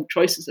very informed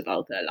choices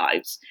about their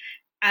lives.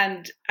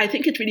 And I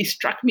think it really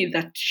struck me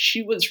that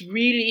she was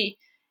really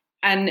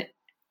an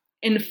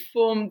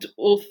informed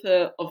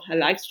author of her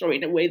life story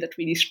in a way that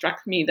really struck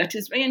me. That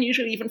is very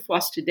unusual even for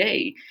us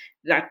today,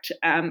 that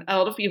a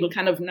lot of people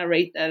kind of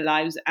narrate their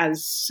lives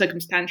as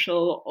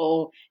circumstantial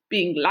or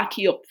being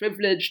lucky or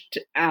privileged,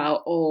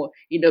 or,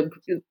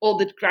 all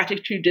the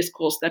gratitude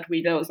discourse that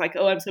we know is like,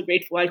 oh, I'm so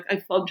grateful I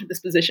fell into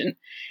this position.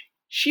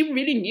 She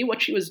really knew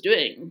what she was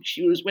doing.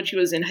 When she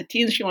was in her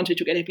teens, she wanted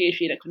to get a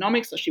PhD in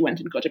economics, so she went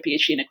and got a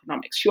PhD in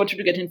economics. She wanted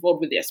to get involved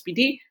with the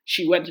SPD.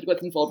 She went and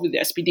got involved with the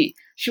SPD.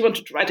 She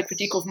wanted to write a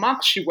critique of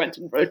Marx. She went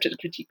and wrote a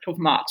critique of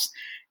Marx.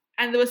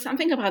 And there was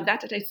something about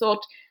that I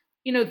thought,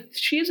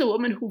 she is a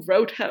woman who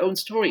wrote her own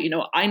story.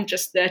 I'm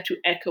just there to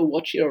echo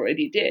what she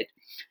already did.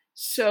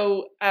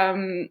 So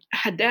her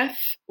death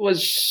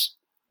was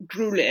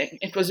grueling.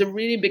 It was a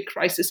really big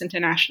crisis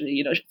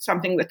internationally,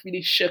 something that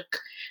really shook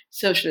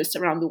socialists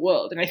around the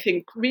world. And I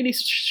think really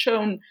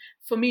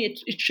for me,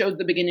 it showed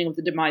the beginning of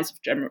the demise of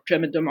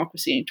German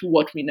democracy into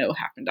what we know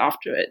happened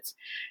afterwards.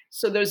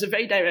 So there's a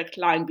very direct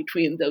line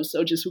between those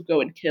soldiers who go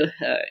and kill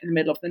her in the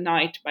middle of the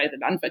night by the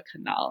Landwehr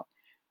Canal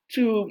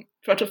to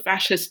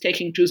proto-fascists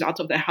taking Jews out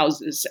of their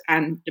houses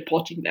and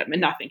deporting them, and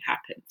nothing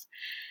happens.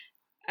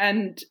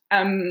 And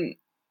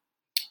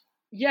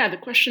the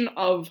question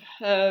of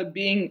her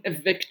being a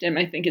victim,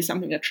 I think, is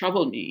something that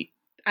troubled me.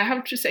 I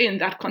have to say in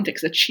that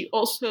context that she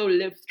also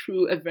lived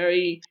through a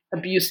very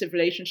abusive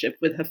relationship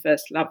with her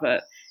first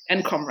lover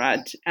and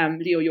comrade,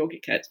 Leo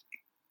Jorgiket,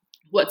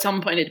 who at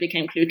some point, it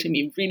became clear to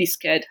me, really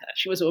scared her.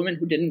 She was a woman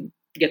who didn't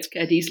get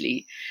scared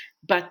easily,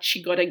 but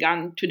she got a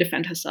gun to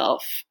defend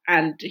herself,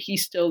 and he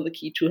stole the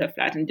key to her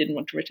flat and didn't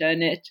want to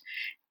return it.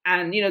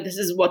 And, this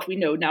is what we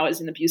know now as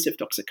an abusive,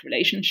 toxic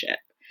relationship.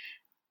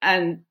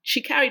 And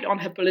she carried on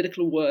her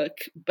political work,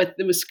 but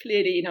there was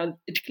clearly,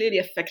 it clearly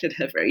affected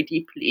her very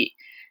deeply.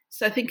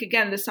 So I think,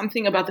 again, there's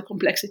something about the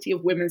complexity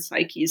of women's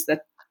psyches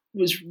that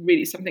was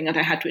really something that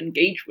I had to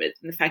engage with.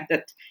 And the fact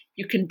that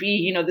you can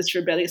be, this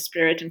rebellious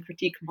spirit and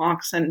critique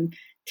Marx and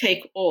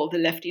take all the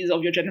lefties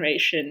of your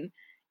generation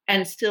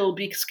and still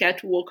be scared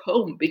to walk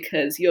home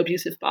because your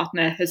abusive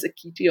partner has a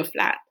key to your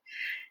flat.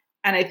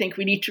 And I think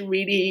we need to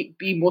really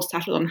be more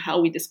subtle on how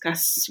we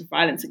discuss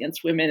violence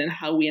against women and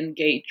how we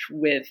engage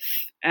with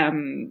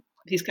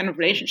these kind of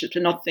relationships,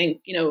 and not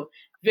think,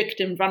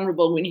 victim,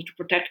 vulnerable, we need to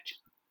protect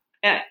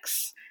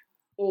X,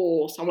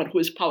 or someone who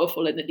is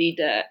powerful and a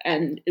leader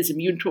and is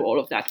immune to all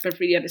of that, but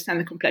really understand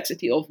the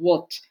complexity of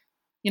what,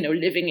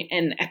 living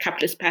in a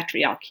capitalist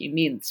patriarchy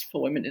means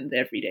for women in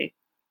their everyday.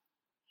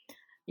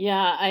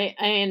 Yeah,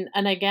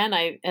 and again,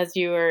 as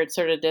you were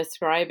sort of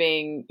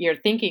describing, you're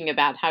thinking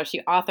about how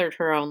she authored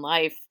her own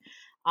life,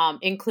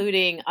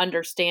 including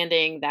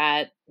understanding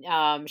that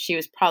she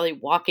was probably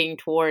walking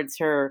towards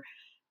her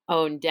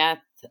own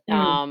death,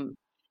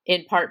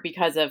 in part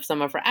because of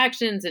some of her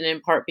actions, and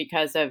in part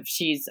because of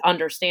she's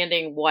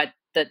understanding what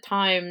the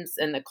times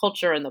and the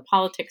culture and the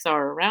politics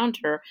are around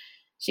her.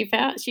 She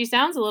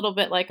sounds a little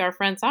bit like our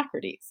friend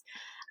Socrates.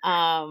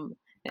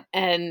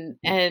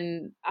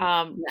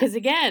 Because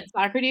again,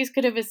 Socrates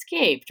could have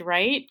escaped,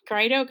 right?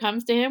 Crito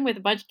comes to him with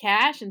a bunch of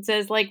cash and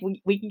says, like,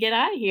 we can get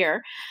out of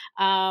here.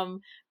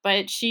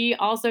 But she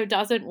also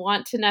doesn't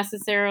want to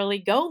necessarily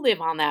go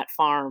live on that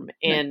farm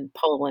in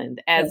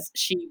Poland, as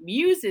she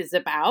muses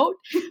about,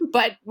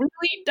 but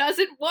really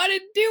doesn't want to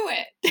do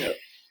it.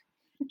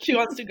 She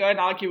wants to go and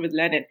argue with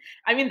Lenin.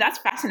 I mean, that's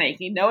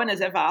fascinating. No one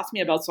has ever asked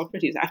me about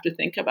Socrates. I have to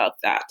think about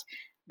that.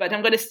 But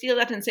I'm going to steal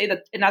that and say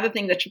that another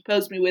thing that she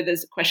posed me with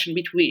is a question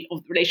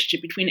of the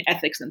relationship between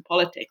ethics and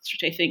politics,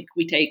 which I think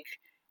we take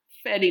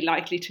fairly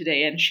lightly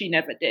today, and she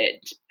never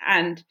did.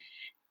 And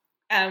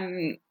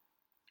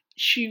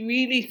she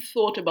really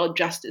thought about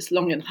justice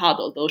long and hard,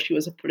 although she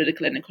was a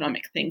political and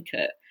economic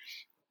thinker.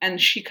 And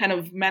she kind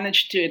of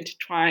managed to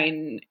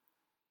intertwine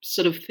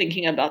sort of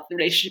thinking about the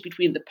relationship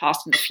between the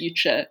past and the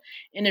future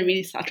in a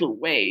really subtle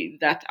way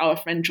that our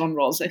friend John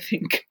Rawls, I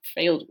think,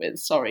 failed with.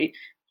 Sorry,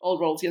 all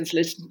Rawlsians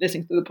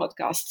listening to the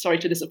podcast. Sorry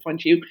to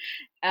disappoint you.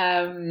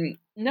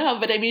 No,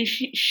 but I mean,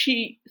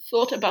 she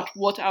thought about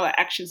what our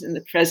actions in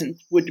the present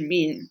would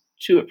mean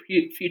to a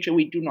future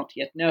we do not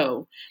yet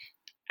know.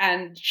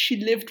 And she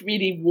lived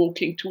really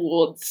walking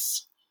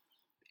towards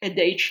a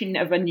day she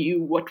never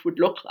knew what would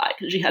look like.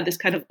 And she had this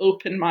kind of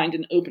open mind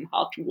and open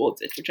heart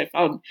towards it, which I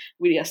found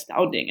really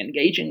astounding,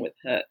 engaging with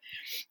her.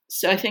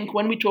 So I think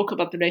when we talk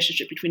about the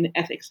relationship between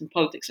ethics and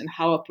politics and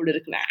how our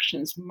political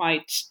actions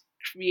might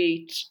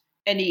create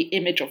any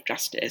image of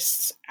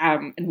justice,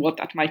 and what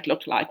that might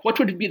look like, what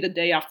would it be the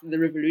day after the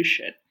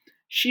revolution?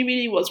 She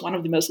really was one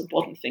of the most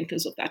important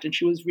thinkers of that, and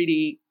she was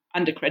really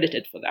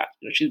undercredited for that.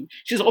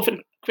 She's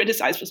often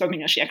criticized for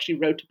something that she actually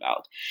wrote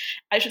about.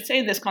 I should say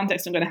in this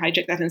context, I'm going to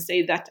hijack that and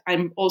say that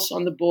I'm also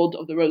on the board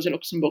of the Rosa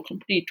Luxemburg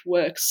Complete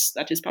Works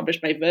that is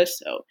published by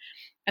Verso.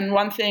 And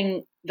one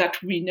thing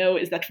that we know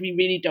is that we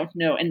really don't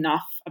know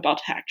enough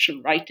about her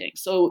actual writing.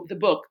 So the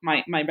book,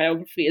 my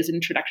biography, is an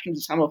introduction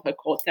to some of her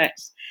core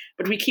texts,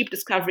 but we keep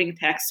discovering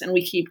texts and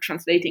we keep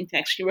translating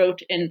texts. She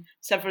wrote in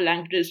several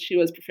languages. She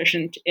was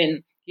proficient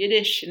in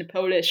Yiddish, in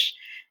Polish,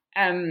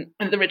 and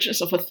the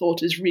richness of her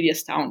thought is really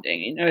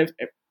astounding.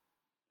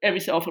 every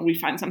so often we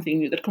find something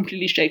new that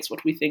completely shakes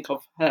what we think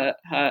of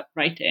her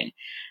writing.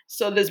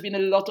 So there's been a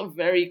lot of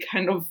very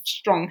kind of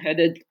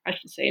strong-headed, I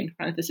should say in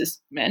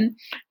parentheses, men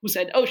who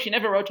said, oh, she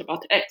never wrote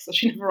about X or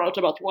she never wrote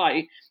about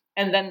Y.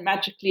 And then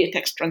magically a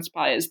text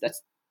transpires that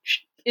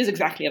is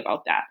exactly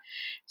about that.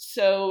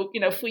 So,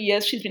 for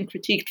years she's been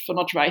critiqued for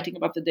not writing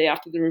about the day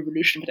after the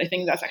revolution, but I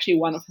think that's actually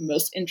one of her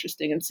most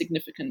interesting and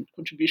significant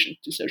contributions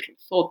to social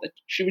thought, that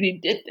she really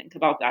did think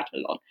about that a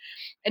lot.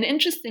 And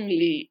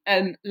interestingly,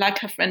 like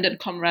her friend and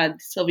comrade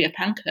Sylvia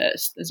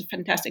Pankhurst, there's a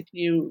fantastic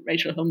new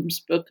Rachel Holmes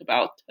book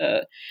about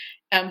her.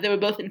 They were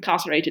both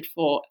incarcerated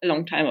for a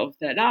long time of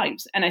their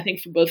lives. And I think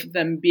for both of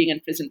them, being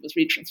in prison was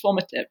really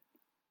transformative.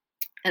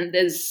 And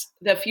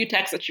there are a few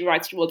texts that she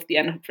writes towards the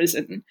end of her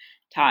prison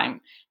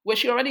time where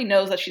she already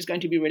knows that she's going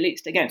to be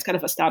released. Again, it's kind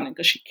of astounding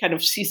because she kind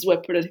of sees where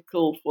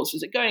political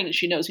forces are going, and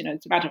she knows,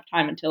 it's a matter of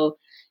time until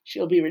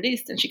she'll be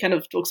released. And she kind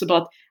of talks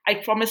about, I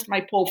promised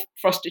my poor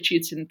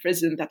prostitutes in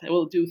prison that I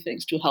will do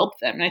things to help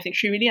them. And I think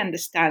she really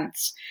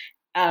understands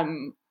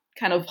kind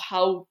of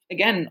how,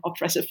 again,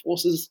 oppressive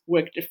forces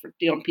work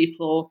differently on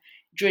people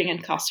during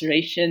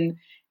incarceration.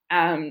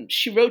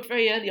 She wrote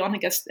very early on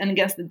against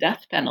the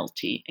death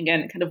penalty,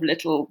 again, kind of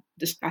little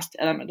discussed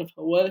element of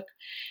her work.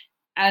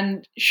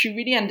 And she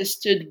really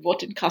understood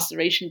what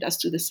incarceration does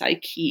to the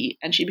psyche.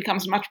 And she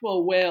becomes much more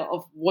aware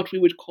of what we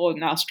would call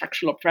now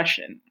structural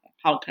oppression,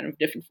 how kind of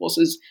different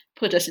forces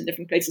put us in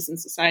different places in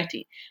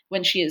society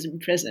when she is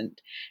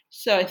imprisoned.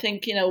 So I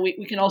think,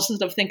 we can also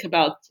sort of think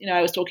about,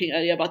 I was talking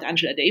earlier about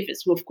Angela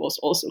Davis, who of course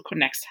also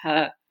connects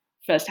her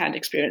firsthand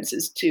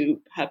experiences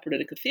to her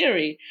political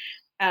theory.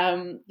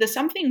 There's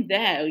something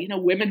there,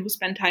 women who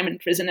spend time in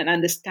prison and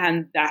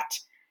understand that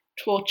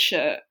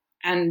torture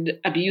and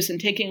abuse and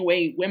taking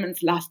away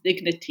women's last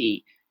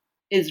dignity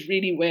is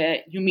really where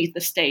you meet the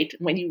state,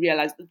 when you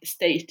realize that the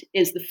state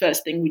is the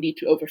first thing we need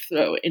to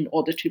overthrow in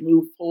order to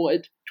move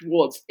forward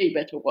towards a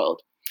better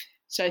world.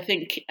 So I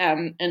think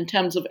in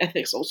terms of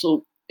ethics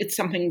also, it's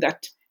something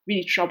that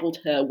really troubled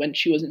her when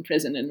she was in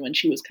prison and when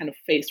she was kind of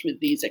faced with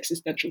these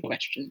existential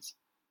questions.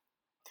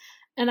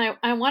 And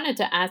I wanted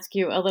to ask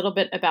you a little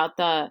bit about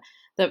the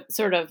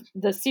sort of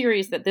the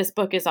series that this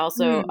book is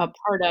also a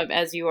part of,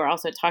 as you were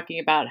also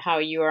talking about how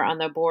you are on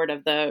the board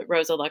of the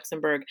Rosa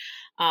Luxemburg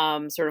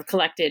sort of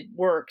collected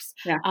works.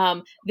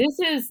 Yeah.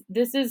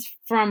 This is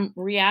from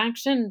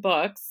Reaktion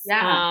Books,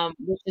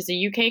 which is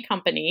a UK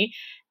company.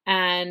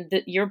 And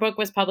your book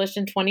was published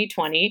in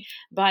 2020,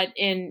 but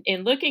in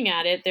looking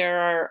at it,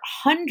 there are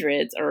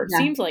hundreds, or it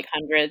seems like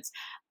hundreds,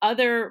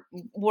 other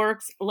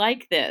works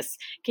like this.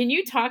 Can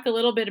you talk a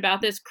little bit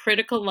about this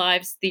critical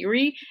lives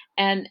theory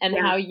and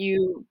how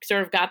you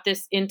sort of got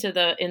this in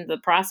the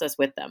process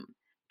with them?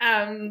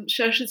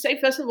 So I should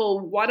say, first of all,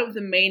 one of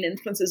the main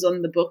influences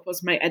on the book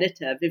was my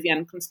editor,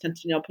 Vivian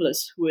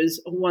Konstantinopoulos, who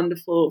is a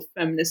wonderful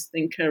feminist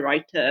thinker,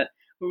 writer,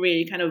 who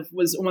really kind of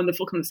was a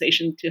wonderful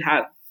conversation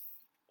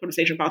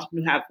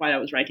partner to have while I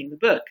was writing the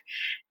book.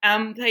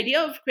 The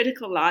idea of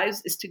critical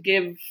lives is to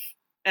give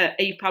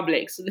a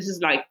public, so this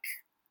is like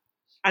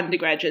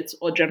undergraduates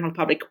or general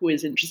public who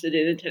is interested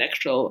in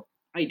intellectual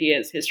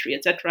ideas, history,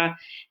 etc.,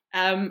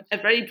 a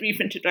very brief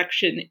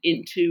introduction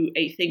into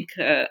a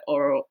thinker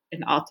or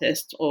an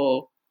artist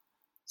or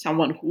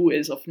someone who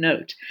is of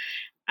note.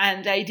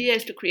 And the idea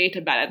is to create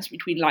a balance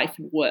between life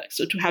and work.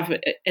 So to have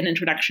an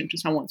introduction to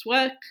someone's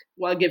work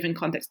while giving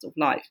context of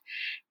life.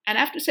 And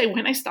I have to say,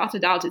 when I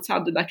started out, it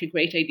sounded like a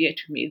great idea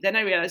to me. Then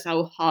I realized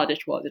how hard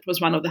it was. It was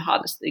one of the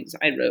hardest things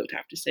I wrote, I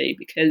have to say,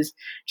 because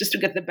just to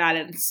get the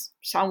balance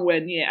somewhere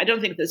near, I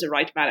don't think there's a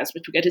right balance,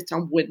 but to get it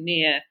somewhere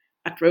near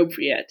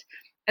appropriate.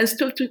 And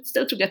still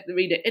to get the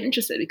reader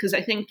interested, because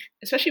I think,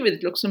 especially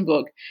with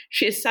Luxemburg,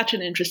 she is such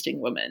an interesting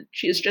woman.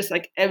 She is just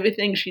like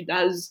everything she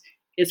does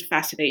is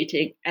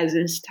fascinating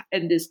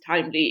and is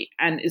timely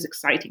and is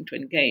exciting to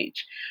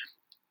engage.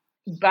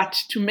 But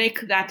to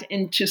make that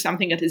into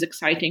something that is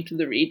exciting to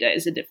the reader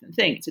is a different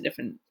thing. It's a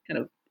different kind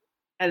of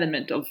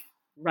element of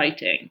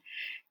writing.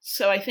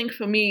 So I think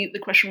for me, the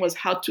question was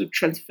how to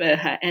transfer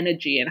her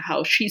energy and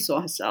how she saw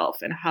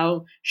herself and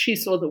how she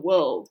saw the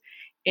world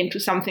into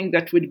something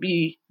that would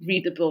be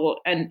readable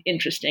and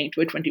interesting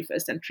to a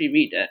 21st century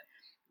reader.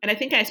 And I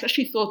think I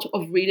especially thought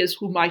of readers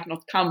who might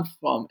not come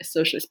from a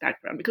socialist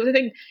background, because I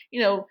think,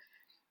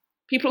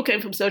 people who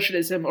came from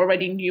socialism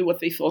already knew what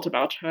they thought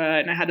about her.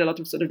 And I had a lot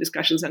of sort of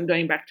discussions and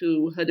going back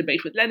to her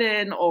debate with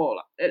Lenin or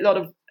a lot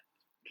of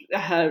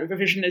her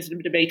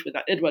revisionism debate with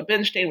Edward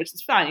Bernstein, which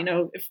is fine.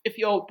 If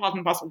you're part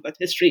and parcel of that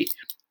history,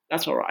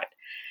 that's all right.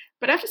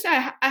 But I have to say,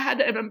 I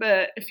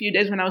remember a few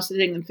days when I was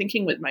sitting and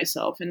thinking with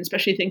myself, and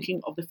especially thinking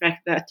of the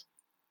fact that,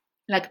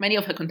 like many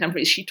of her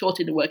contemporaries, she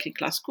taught in a working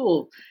class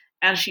school.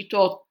 And she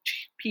taught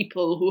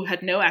people who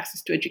had no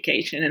access to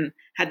education and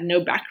had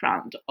no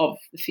background of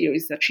the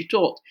theories that she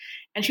taught.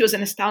 And she was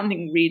an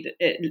astounding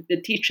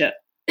teacher.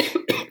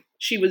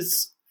 She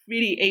was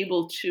really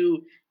able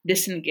to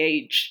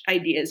disengage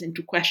ideas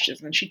into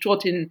questions. And she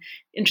taught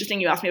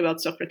interesting, you asked me about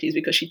Socrates,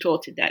 because she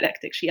taught in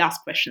dialectics. She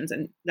asked questions,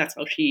 and that's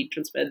how she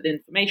transferred the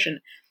information.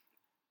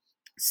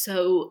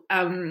 So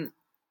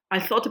I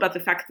thought about the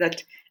fact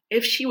that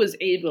if she was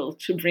able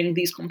to bring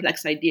these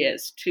complex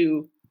ideas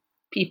to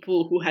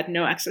people who had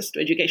no access to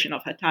education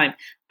of her time,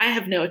 I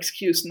have no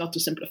excuse not to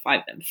simplify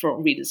them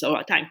for readers of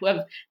our time who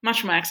have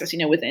much more access.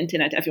 With the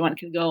internet, everyone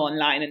can go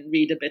online and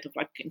read a bit of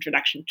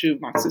introduction to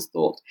Marxist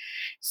thought.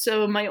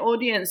 So my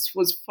audience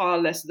was far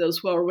less those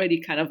who are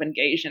already kind of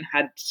engaged and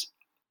had,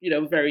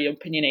 very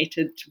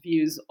opinionated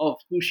views of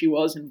who she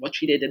was and what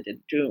she did and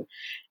didn't do.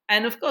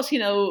 And of course,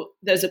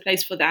 there's a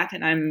place for that.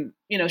 And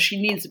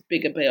she needs a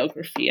bigger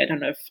biography. I don't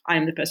know if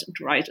I'm the person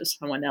to write or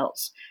someone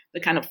else, the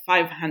kind of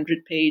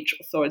 500-page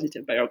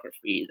authoritative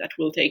biography that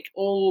will take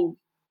all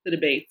the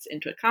debates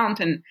into account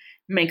and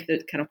make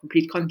the kind of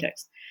complete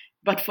context.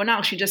 But for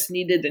now, she just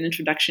needed an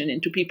introduction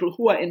into people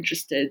who are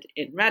interested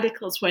in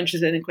radicals, who are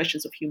interested in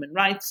questions of human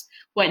rights,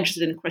 who are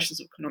interested in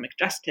questions of economic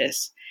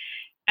justice.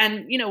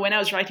 And, when I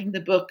was writing the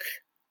book,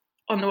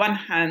 on the one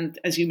hand,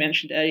 as you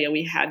mentioned earlier,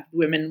 we had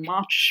Women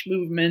March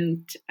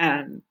movement.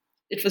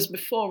 It was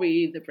before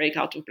the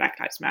breakout of Black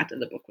Lives Matter.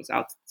 The book was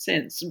out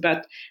since,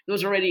 but there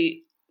was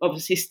already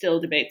obviously still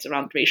debates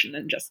around racial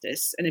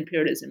injustice and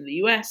imperialism in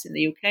the US, in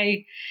the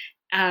UK.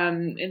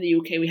 In the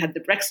UK, we had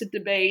the Brexit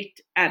debate,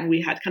 and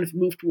we had kind of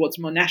moved towards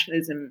more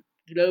nationalism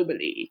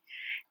globally.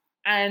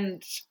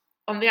 And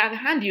on the other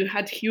hand, you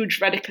had huge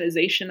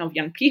radicalization of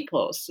young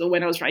people. So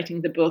when I was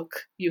writing the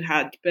book, you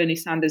had Bernie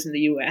Sanders in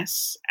the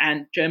US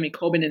and Jeremy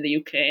Corbyn in the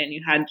UK, and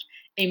you had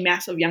a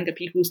mass of younger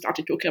people who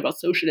started talking about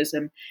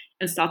socialism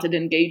and started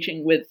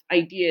engaging with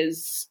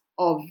ideas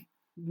of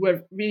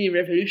really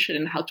revolution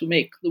and how to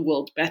make the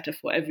world better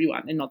for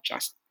everyone and not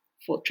just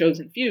for a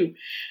chosen few.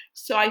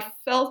 So I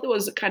felt there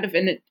was a kind of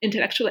an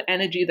intellectual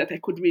energy that I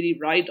could really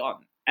ride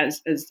on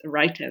as a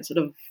writer and sort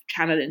of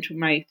channel into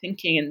my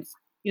thinking, and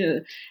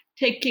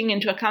taking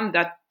into account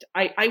that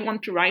I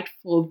want to write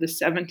for the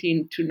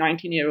 17 to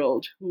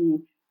 19-year-old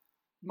who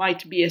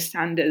might be a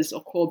Sanders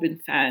or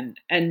Corbyn fan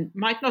and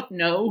might not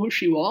know who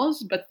she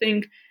was, but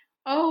think,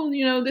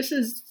 this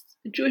is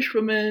a Jewish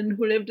woman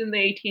who lived in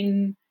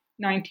the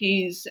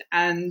 1890s,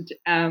 and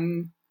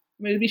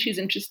maybe she's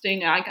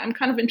interesting. I'm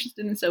kind of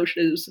interested in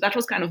socialism. So that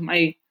was kind of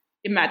my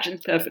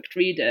imagined perfect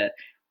reader,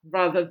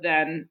 rather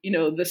than,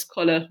 the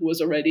scholar who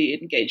was already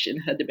engaged in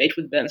her debate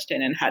with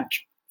Bernstein and had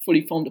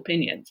fully formed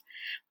opinions.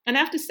 And I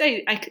have to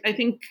say, I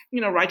think,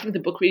 writing the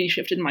book really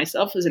shifted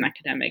myself as an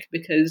academic,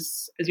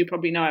 because, as you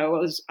probably know,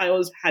 I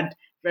always had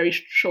very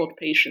short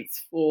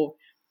patience for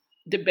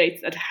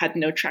debates that had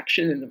no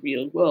traction in the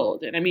real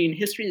world. And I mean,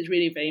 history is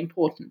really very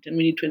important, and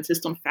we need to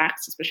insist on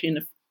facts, especially in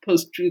a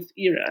post-truth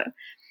era.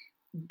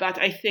 But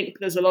I think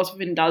there's a lot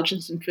of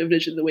indulgence and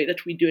privilege in the way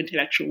that we do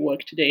intellectual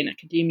work today in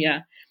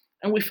academia.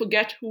 And we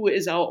forget who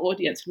is our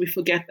audience. We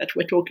forget that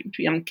we're talking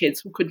to young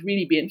kids who could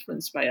really be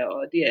influenced by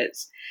our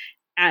ideas.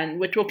 And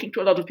we're talking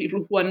to a lot of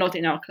people who are not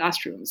in our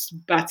classrooms,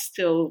 but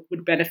still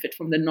would benefit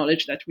from the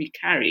knowledge that we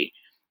carry.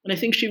 And I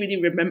think she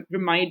really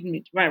reminded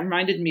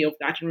me of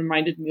that, and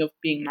reminded me of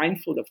being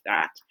mindful of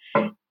that,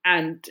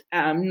 and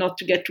not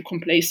to get too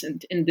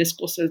complacent in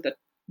discourses that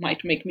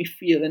might make me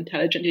feel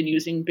intelligent in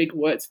using big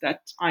words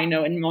that I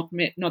know and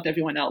not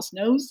everyone else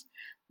knows,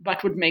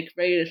 but would make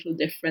very little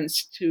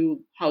difference to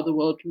how the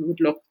world would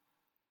look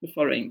the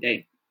following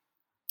day.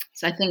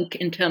 So I think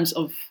in terms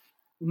of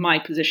my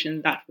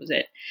position, that was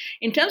it.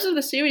 In terms of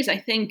the series, I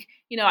think,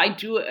 I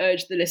do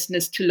urge the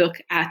listeners to look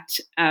at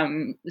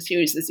the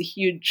series. There's a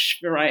huge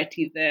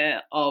variety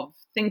there of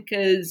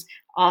thinkers,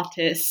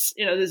 artists.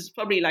 There's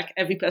probably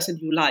every person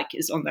you like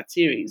is on that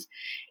series.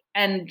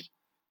 And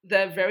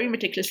they're very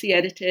meticulously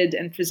edited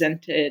and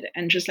presented,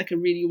 and just a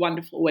really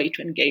wonderful way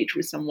to engage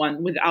with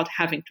someone without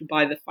having to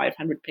buy the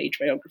 500-page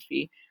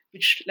biography,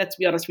 which, let's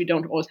be honest, we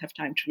don't always have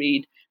time to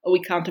read, or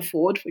we can't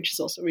afford, which is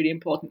also really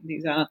important.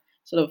 These are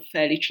sort of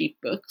fairly cheap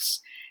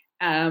books.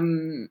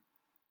 And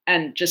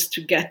just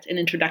to get an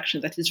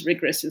introduction that is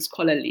rigorous and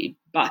scholarly,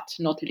 but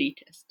not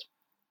elitist.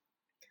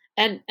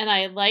 And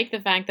I like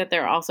the fact that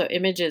there are also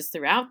images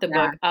throughout the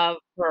book of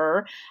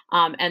her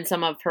and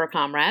some of her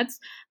comrades.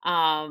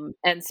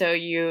 And so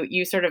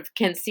you sort of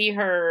can see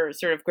her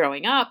sort of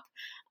growing up,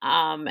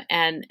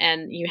 and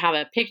you have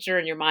a picture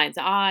in your mind's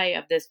eye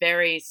of this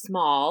very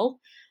small,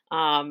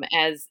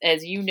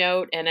 as you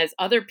note, and as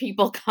other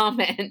people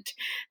comment,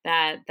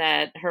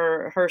 that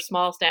her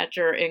small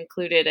stature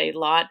included a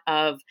lot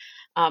of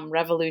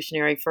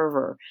revolutionary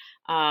fervor.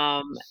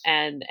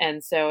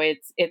 And so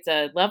it's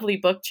a lovely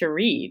book to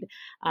read.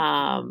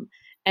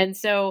 And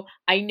so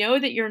I know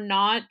that you're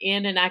not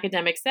in an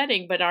academic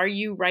setting, but are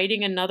you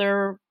writing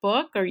another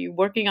book? Are you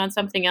working on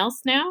something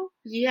else now?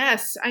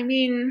 Yes. I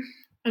mean,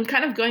 I'm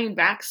kind of going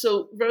back.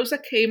 So Rosa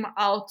came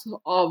out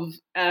of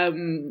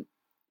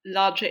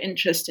larger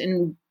interest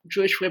in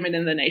Jewish women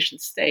in the nation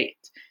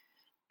state.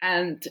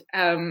 And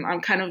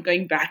I'm kind of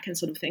going back and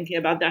sort of thinking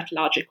about that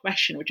larger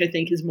question, which I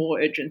think is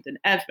more urgent than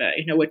ever.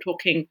 We're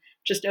talking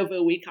just over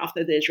a week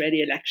after the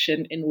Israeli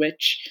election, in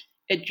which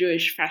a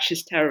Jewish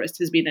fascist terrorist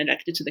has been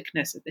elected to the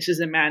Knesset. This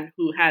is a man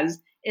who has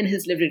in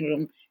his living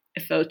room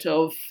a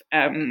photo of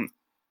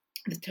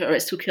the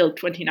terrorist who killed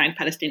 29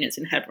 Palestinians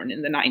in Hebron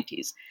in the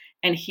 90s.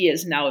 And he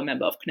is now a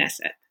member of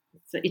Knesset.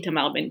 It's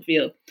Itamar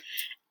Ben-Gvir.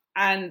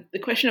 And the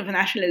question of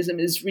nationalism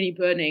is really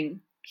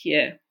burning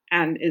here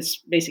and is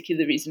basically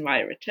the reason why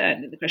I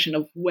returned. And the question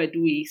of where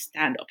do we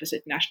stand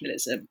opposite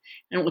nationalism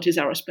and what is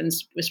our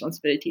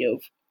responsibility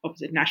of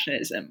opposite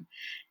nationalism.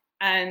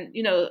 And,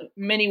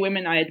 many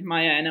women I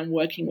admire and I'm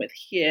working with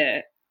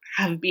here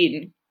have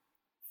been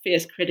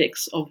fierce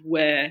critics of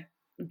where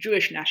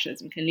Jewish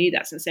nationalism can lead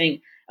us and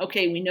saying,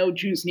 okay, we know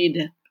Jews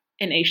need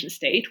a nation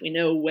state. We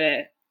know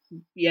where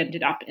we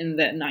ended up in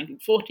the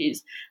 1940s,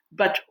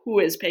 but who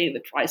is paying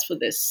the price for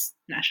this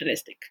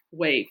nationalistic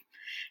wave?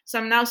 So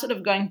I'm now sort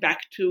of going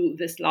back to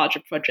this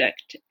larger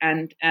project,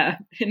 and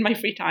in my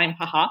free time,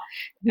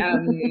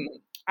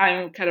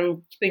 I'm kind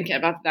of thinking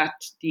about that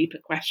deeper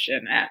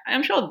question.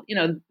 I'm sure,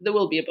 there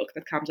will be a book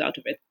that comes out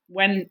of it.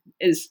 When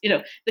is,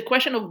 the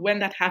question of when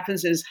that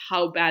happens is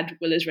how bad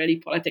will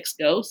Israeli politics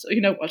go? So,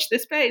 watch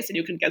this space and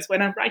you can guess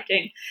when I'm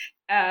writing.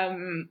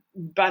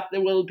 But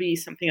there will be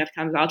something that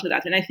comes out of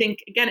that. And I think,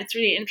 again, it's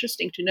really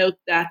interesting to note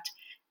that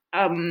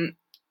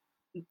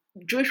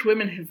Jewish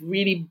women have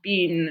really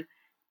been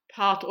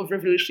part of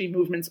revolutionary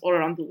movements all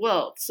around the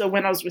world. So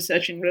when I was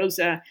researching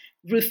Rosa,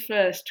 Ruth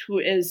First, who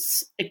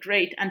is a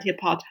great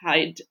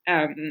anti-apartheid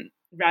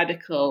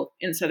radical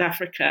in South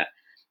Africa,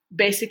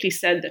 basically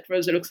said that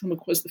Rosa Luxemburg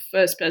was the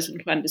first person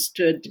who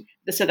understood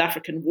the South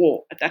African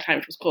War. At that time,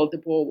 it was called the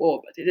Boer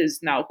War, but it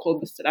is now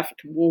called the South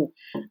African War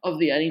of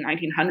the early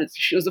 1900s.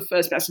 She was the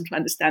first person to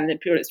understand the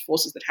imperialist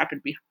forces that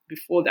happened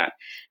before that.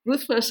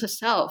 Ruth First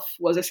herself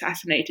was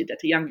assassinated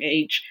at a young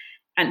age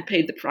and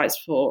paid the price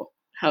for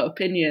her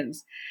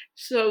opinions.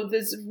 So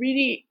there's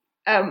really,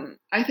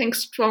 I think,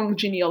 strong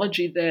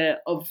genealogy there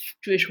of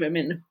Jewish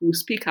women who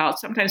speak out,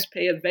 sometimes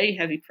pay a very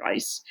heavy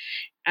price.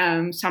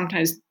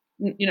 Sometimes,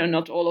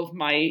 not all of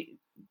my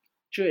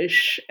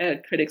Jewish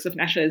critics of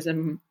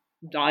nationalism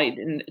died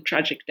in a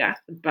tragic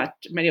death, but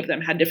many of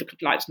them had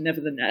difficult lives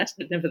nevertheless.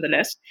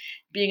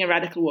 Being a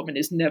radical woman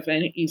is never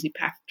an easy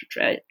path to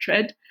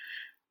tread.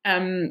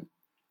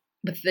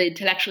 But the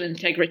intellectual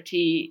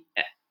integrity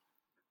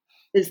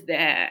is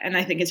there, and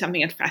I think it's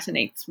something that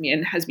fascinates me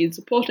and has been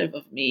supportive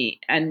of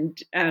me and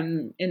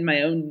in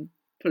my own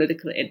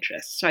political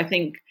interests. So I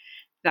think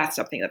that's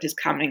something that is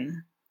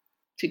coming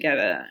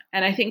together.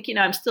 And I think,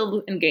 I'm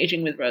still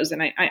engaging with Rose,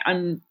 and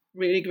I'm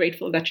really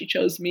grateful that she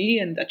chose me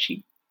and that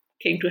she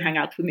came to hang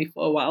out with me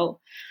for a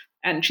while.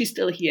 And she's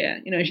still here.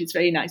 She's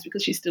very nice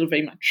because she's still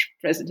very much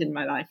present in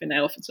my life. And I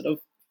often sort of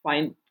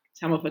find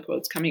some of her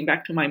quotes coming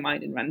back to my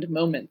mind in random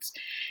moments.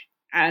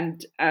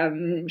 And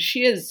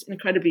she is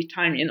incredibly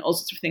tiny in all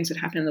sorts of things that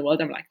happen in the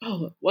world. I'm like,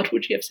 oh, what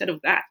would she have said of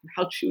that?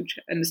 How should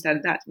she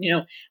understand that?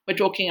 We're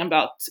talking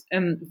about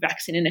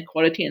vaccine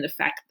inequality and the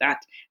fact that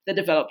the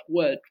developed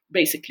world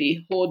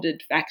basically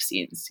hoarded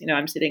vaccines.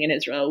 I'm sitting in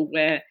Israel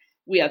where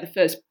we are the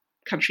first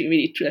country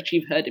really to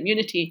achieve herd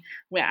immunity,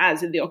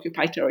 whereas in the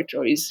occupied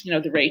territories,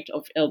 the rate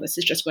of illness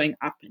is just going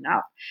up and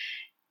up.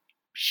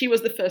 She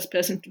was the first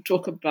person to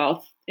talk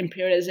about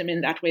imperialism in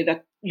that way,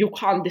 that you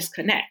can't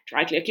disconnect,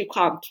 right? Like you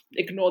can't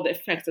ignore the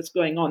effects that's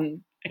going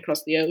on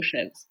across the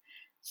oceans.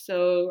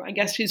 So I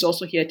guess she's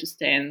also here to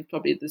stay, and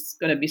probably there's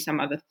going to be some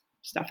other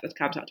stuff that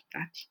comes out of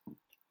that.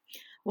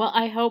 Well,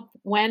 I hope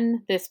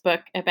when this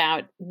book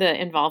about the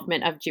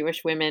involvement of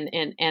Jewish women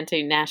in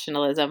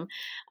anti-nationalism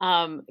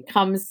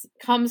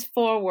comes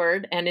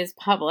forward and is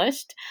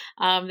published,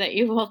 that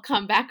you will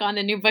come back on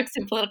the New Books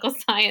in Political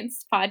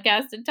Science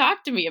podcast and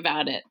talk to me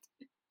about it.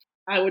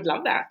 I would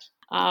love that.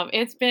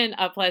 It's been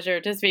a pleasure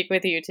to speak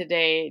with you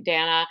today,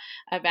 Dana,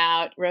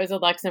 about Rosa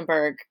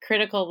Luxemburg,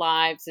 Critical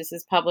Lives. This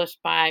is published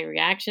by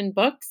Reaktion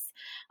Books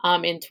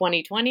in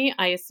 2020.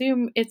 I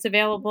assume it's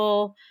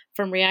available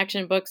from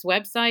Reaktion Books'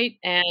 website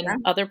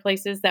and other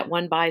places that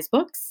one buys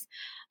books.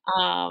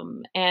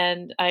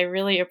 And I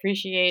really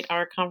appreciate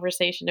our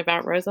conversation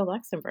about Rosa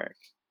Luxemburg.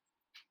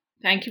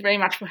 Thank you very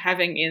much for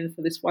having me in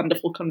for this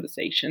wonderful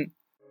conversation.